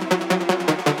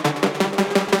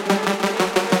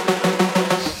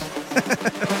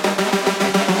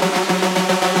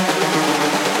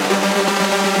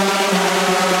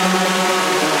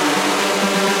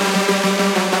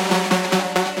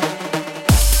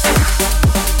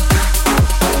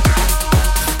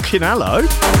 Hello.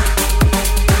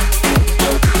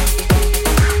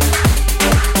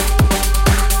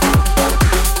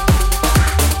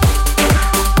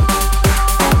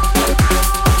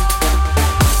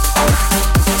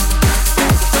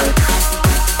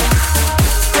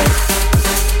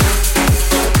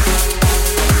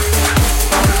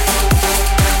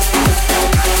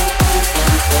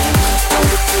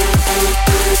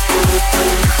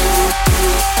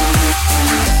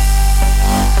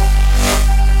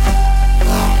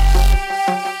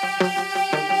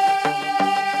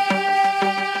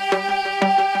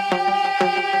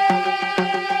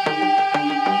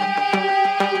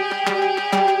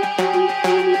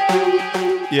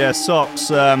 Yeah,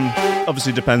 socks.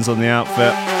 Obviously depends on the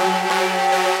outfit.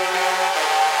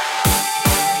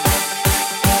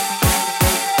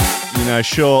 You know,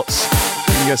 shorts.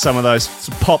 You can get some of those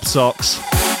pop socks,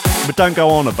 but don't go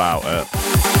on about it.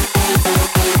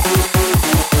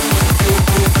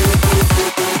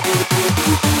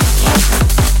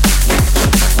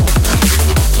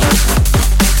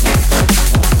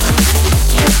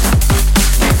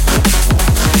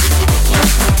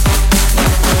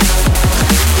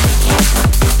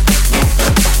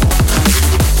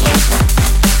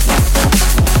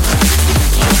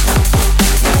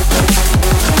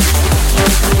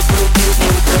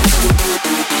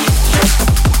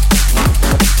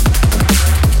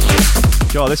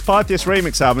 God, this Pythias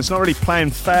remix album, it's not really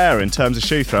playing fair in terms of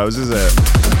shoe throws, is it?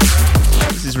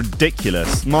 This is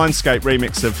ridiculous. Mindscape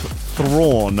remix of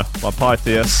Thrawn by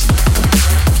Pythias.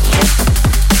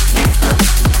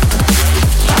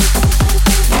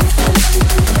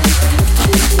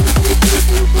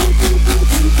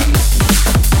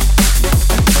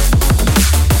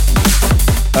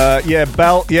 Yeah,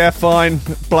 belt, yeah, fine.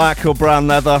 Black or brown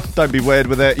leather. Don't be weird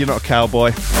with it. You're not a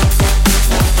cowboy.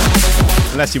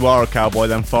 Unless you are a cowboy,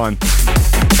 then fine.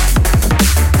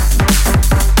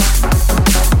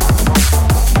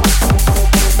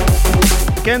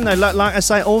 Again, though, like I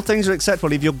say, all things are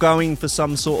acceptable if you're going for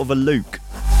some sort of a Luke.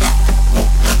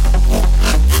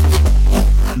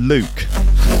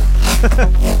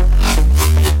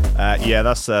 Yeah,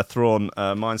 that's Thrawn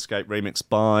Mindscape remix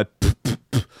by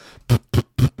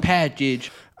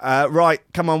Package. Right,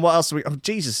 come on, what else are we... Oh,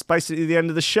 Jesus, it's basically the end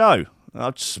of the show.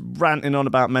 I'm just ranting on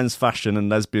about men's fashion and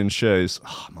lesbian shoes.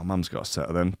 Oh, my mum's got a set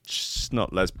of them. She's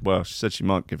not well, she said she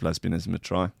might give lesbianism a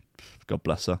try. God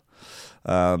bless her.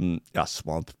 Yes,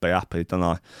 well, I'd be happy, don't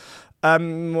I? I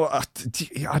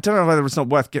don't know whether it's not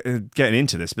worth getting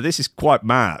into this, but this is quite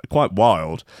mad, quite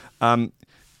wild. Greta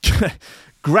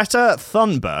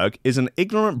Thunberg is an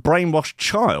ignorant, brainwashed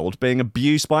child being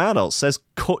abused by adults, says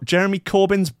Jeremy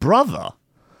Corbyn's brother.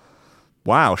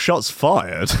 Wow, shots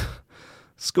fired.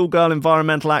 Schoolgirl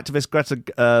environmental activist Greta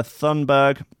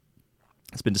Thunberg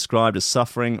has been described as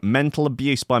suffering mental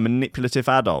abuse by manipulative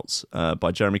adults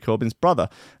by Jeremy Corbyn's brother.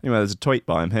 Anyway, there's a tweet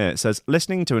by him here. It says,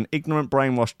 listening to an ignorant,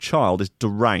 brainwashed child is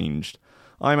deranged.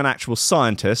 I'm an actual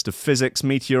scientist of physics,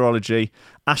 meteorology,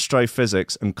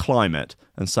 astrophysics and climate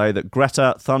and say that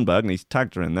Greta Thunberg, and he's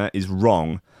tagged her in there, is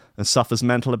wrong and suffers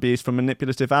mental abuse from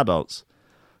manipulative adults.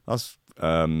 That's,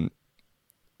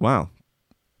 wow.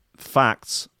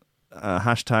 Facts.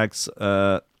 Hashtags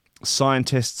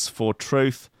scientists for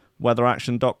truth,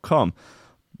 weatheraction.com.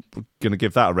 We're going to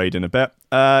give that a read in a bit.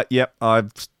 Yep, I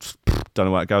don't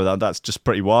know where to go with that. That's just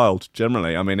pretty wild,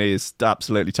 generally. I mean, he is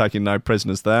absolutely taking no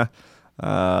prisoners there.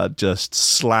 Just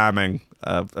slamming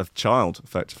a child,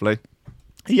 effectively.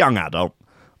 A young adult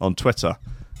on Twitter.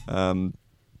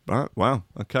 Right, wow,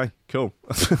 okay, cool.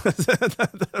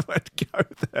 Where to go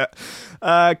there.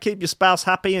 Keep your spouse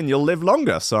happy and you'll live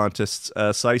longer, scientists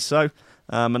say so,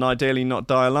 and ideally not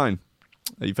die alone.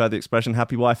 You've heard the expression,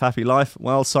 happy wife, happy life?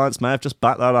 Well, science may have just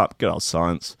backed that up. Good old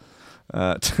science.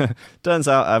 Turns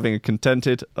out having a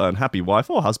contented and happy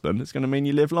wife or husband is going to mean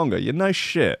you live longer. You're no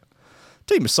shit. A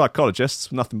team of psychologists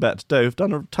with nothing better to do have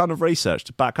done a ton of research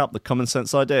to back up the common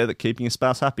sense idea that keeping your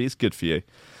spouse happy is good for you.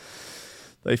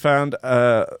 They found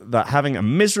that having a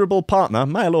miserable partner,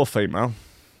 male or female,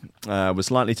 was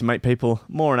likely to make people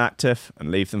more inactive and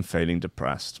leave them feeling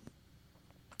depressed.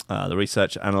 The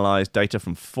research analysed data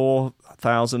from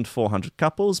 4,400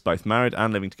 couples, both married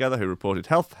and living together, who reported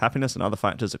health, happiness and other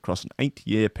factors across an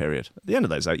 8-year period. At the end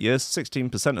of those 8 years,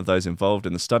 16% of those involved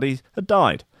in the study had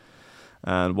died.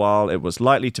 And while this was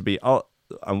likely to be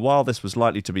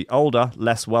older,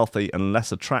 less wealthy, and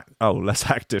less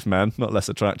active men, not less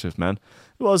attractive men,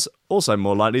 it was also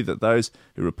more likely that those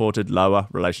who reported lower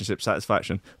relationship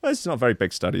satisfaction. Well, it's not a very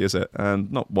big study, is it?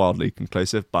 And not wildly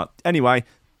conclusive, but anyway,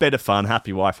 bit of fun,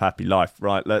 happy wife, happy life.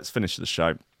 Right, let's finish the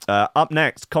show. Up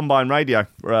next, Combine Radio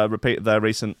repeated their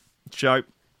recent show.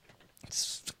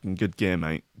 It's fucking good gear,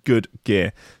 mate. Good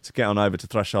gear. So get on over to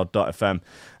threshold.fm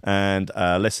and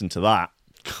listen to that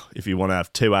if you want to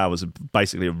have 2 hours of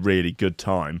basically a really good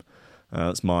time.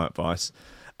 That's my advice.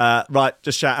 Right,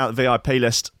 just shout out the VIP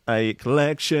list. A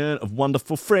collection of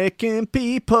wonderful freaking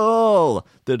people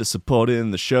that are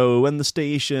supporting the show and the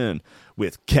station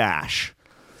with cash.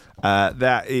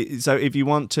 So if you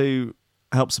want to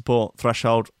help support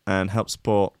Threshold and help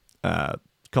support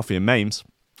Coffee and Memes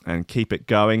and keep it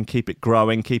going, keep it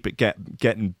growing, keep it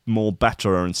getting more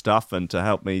better and stuff, and to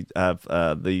help me have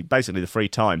basically the free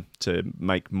time to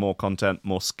make more content,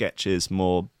 more sketches,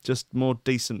 more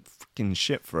decent freaking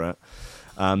shit for it,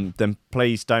 then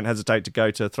please don't hesitate to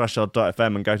go to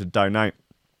threshold.fm and go to donate.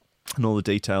 And all the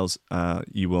details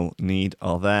you will need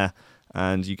are there.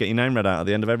 And you get your name read out at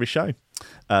the end of every show.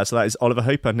 So that is Oliver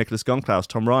Hooper, Nicholas Gonklaus,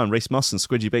 Tom Ryan, Reese Mosson,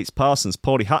 Squidgy Beats Parsons,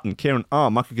 Paulie Hutton, Kieran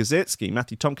R, Michael Gazitsky,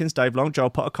 Matthew Tompkins, Dave Long,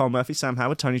 Joel Potter, Cole Murphy, Sam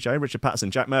Howard, Tony J, Richard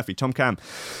Patterson, Jack Murphy, Tom Cam,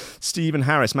 Stephen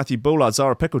Harris, Matthew Bullard,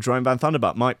 Zara Pickle, Jerome Van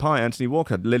Thunderbutt, Mike Pye, Anthony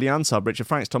Walker, Lily Unsub, Richard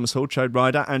Franks, Thomas Hall, Chode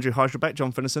Ryder, Andrew Heishelbeck,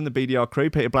 John Finnison, the BDR crew,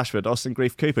 Peter Blashford, Austin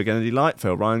Grief Cooper, Kennedy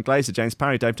Lightfield, Ryan Glazer, James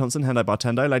Parry, Dave Thompson, Hendo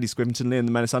Bartendo, Lady Squivington, Lee and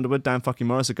the Menace Underwood, Dan fucking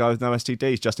Morris, a guy with no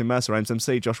STDs, Justin Mercer, Ames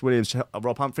MC, Josh Williams,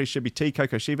 Rob Humphrey, Shibby T,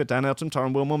 Coco Shiva, Dan Elton,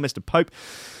 Tyron Wilmore, Mr. Pope,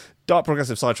 Dark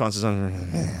Progressive Side Trances,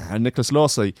 and Nicholas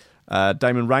Lawsey,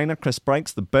 Damon Rayner, Chris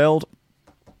Breaks, The Build,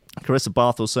 Carissa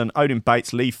Barthelson, Odin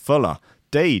Bates, Lee Fuller,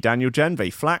 D, Daniel Genvy,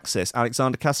 Flaxis,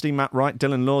 Alexander Cassidy, Matt Wright,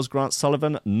 Dylan Laws, Grant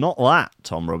Sullivan, Not That,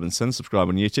 Tom Robinson, subscribe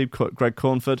on YouTube, Greg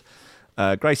Cornford,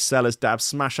 Grace Sellers, Dab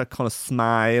Smasher, Connor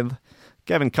Smythe,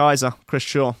 Kevin Kaiser, Chris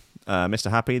Shaw, Mr.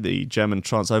 Happy, the German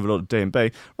trance overlord of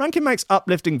D&B. Rankin makes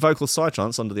uplifting vocal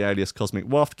psytrance under the alias Cosmic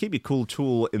Waft. Keep your cool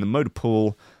tool in the motor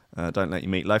pool. Don't let you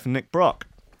meet Loaf and Nick Brock.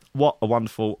 What a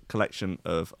wonderful collection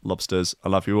of lobsters. I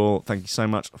love you all. Thank you so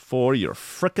much for your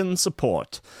frickin'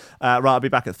 support. Right, I'll be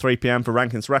back at 3 p.m. for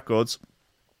Rankin's Records,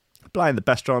 playing the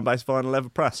best drum and bass vinyl ever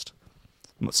pressed.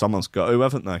 Someone's got to,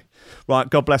 haven't they? Right,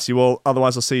 God bless you all.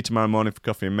 Otherwise, I'll see you tomorrow morning for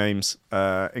Coffee and Memes.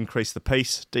 Increase the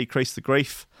peace, decrease the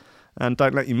grief, and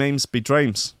don't let your memes be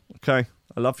dreams. Okay,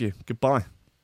 I love you. Goodbye.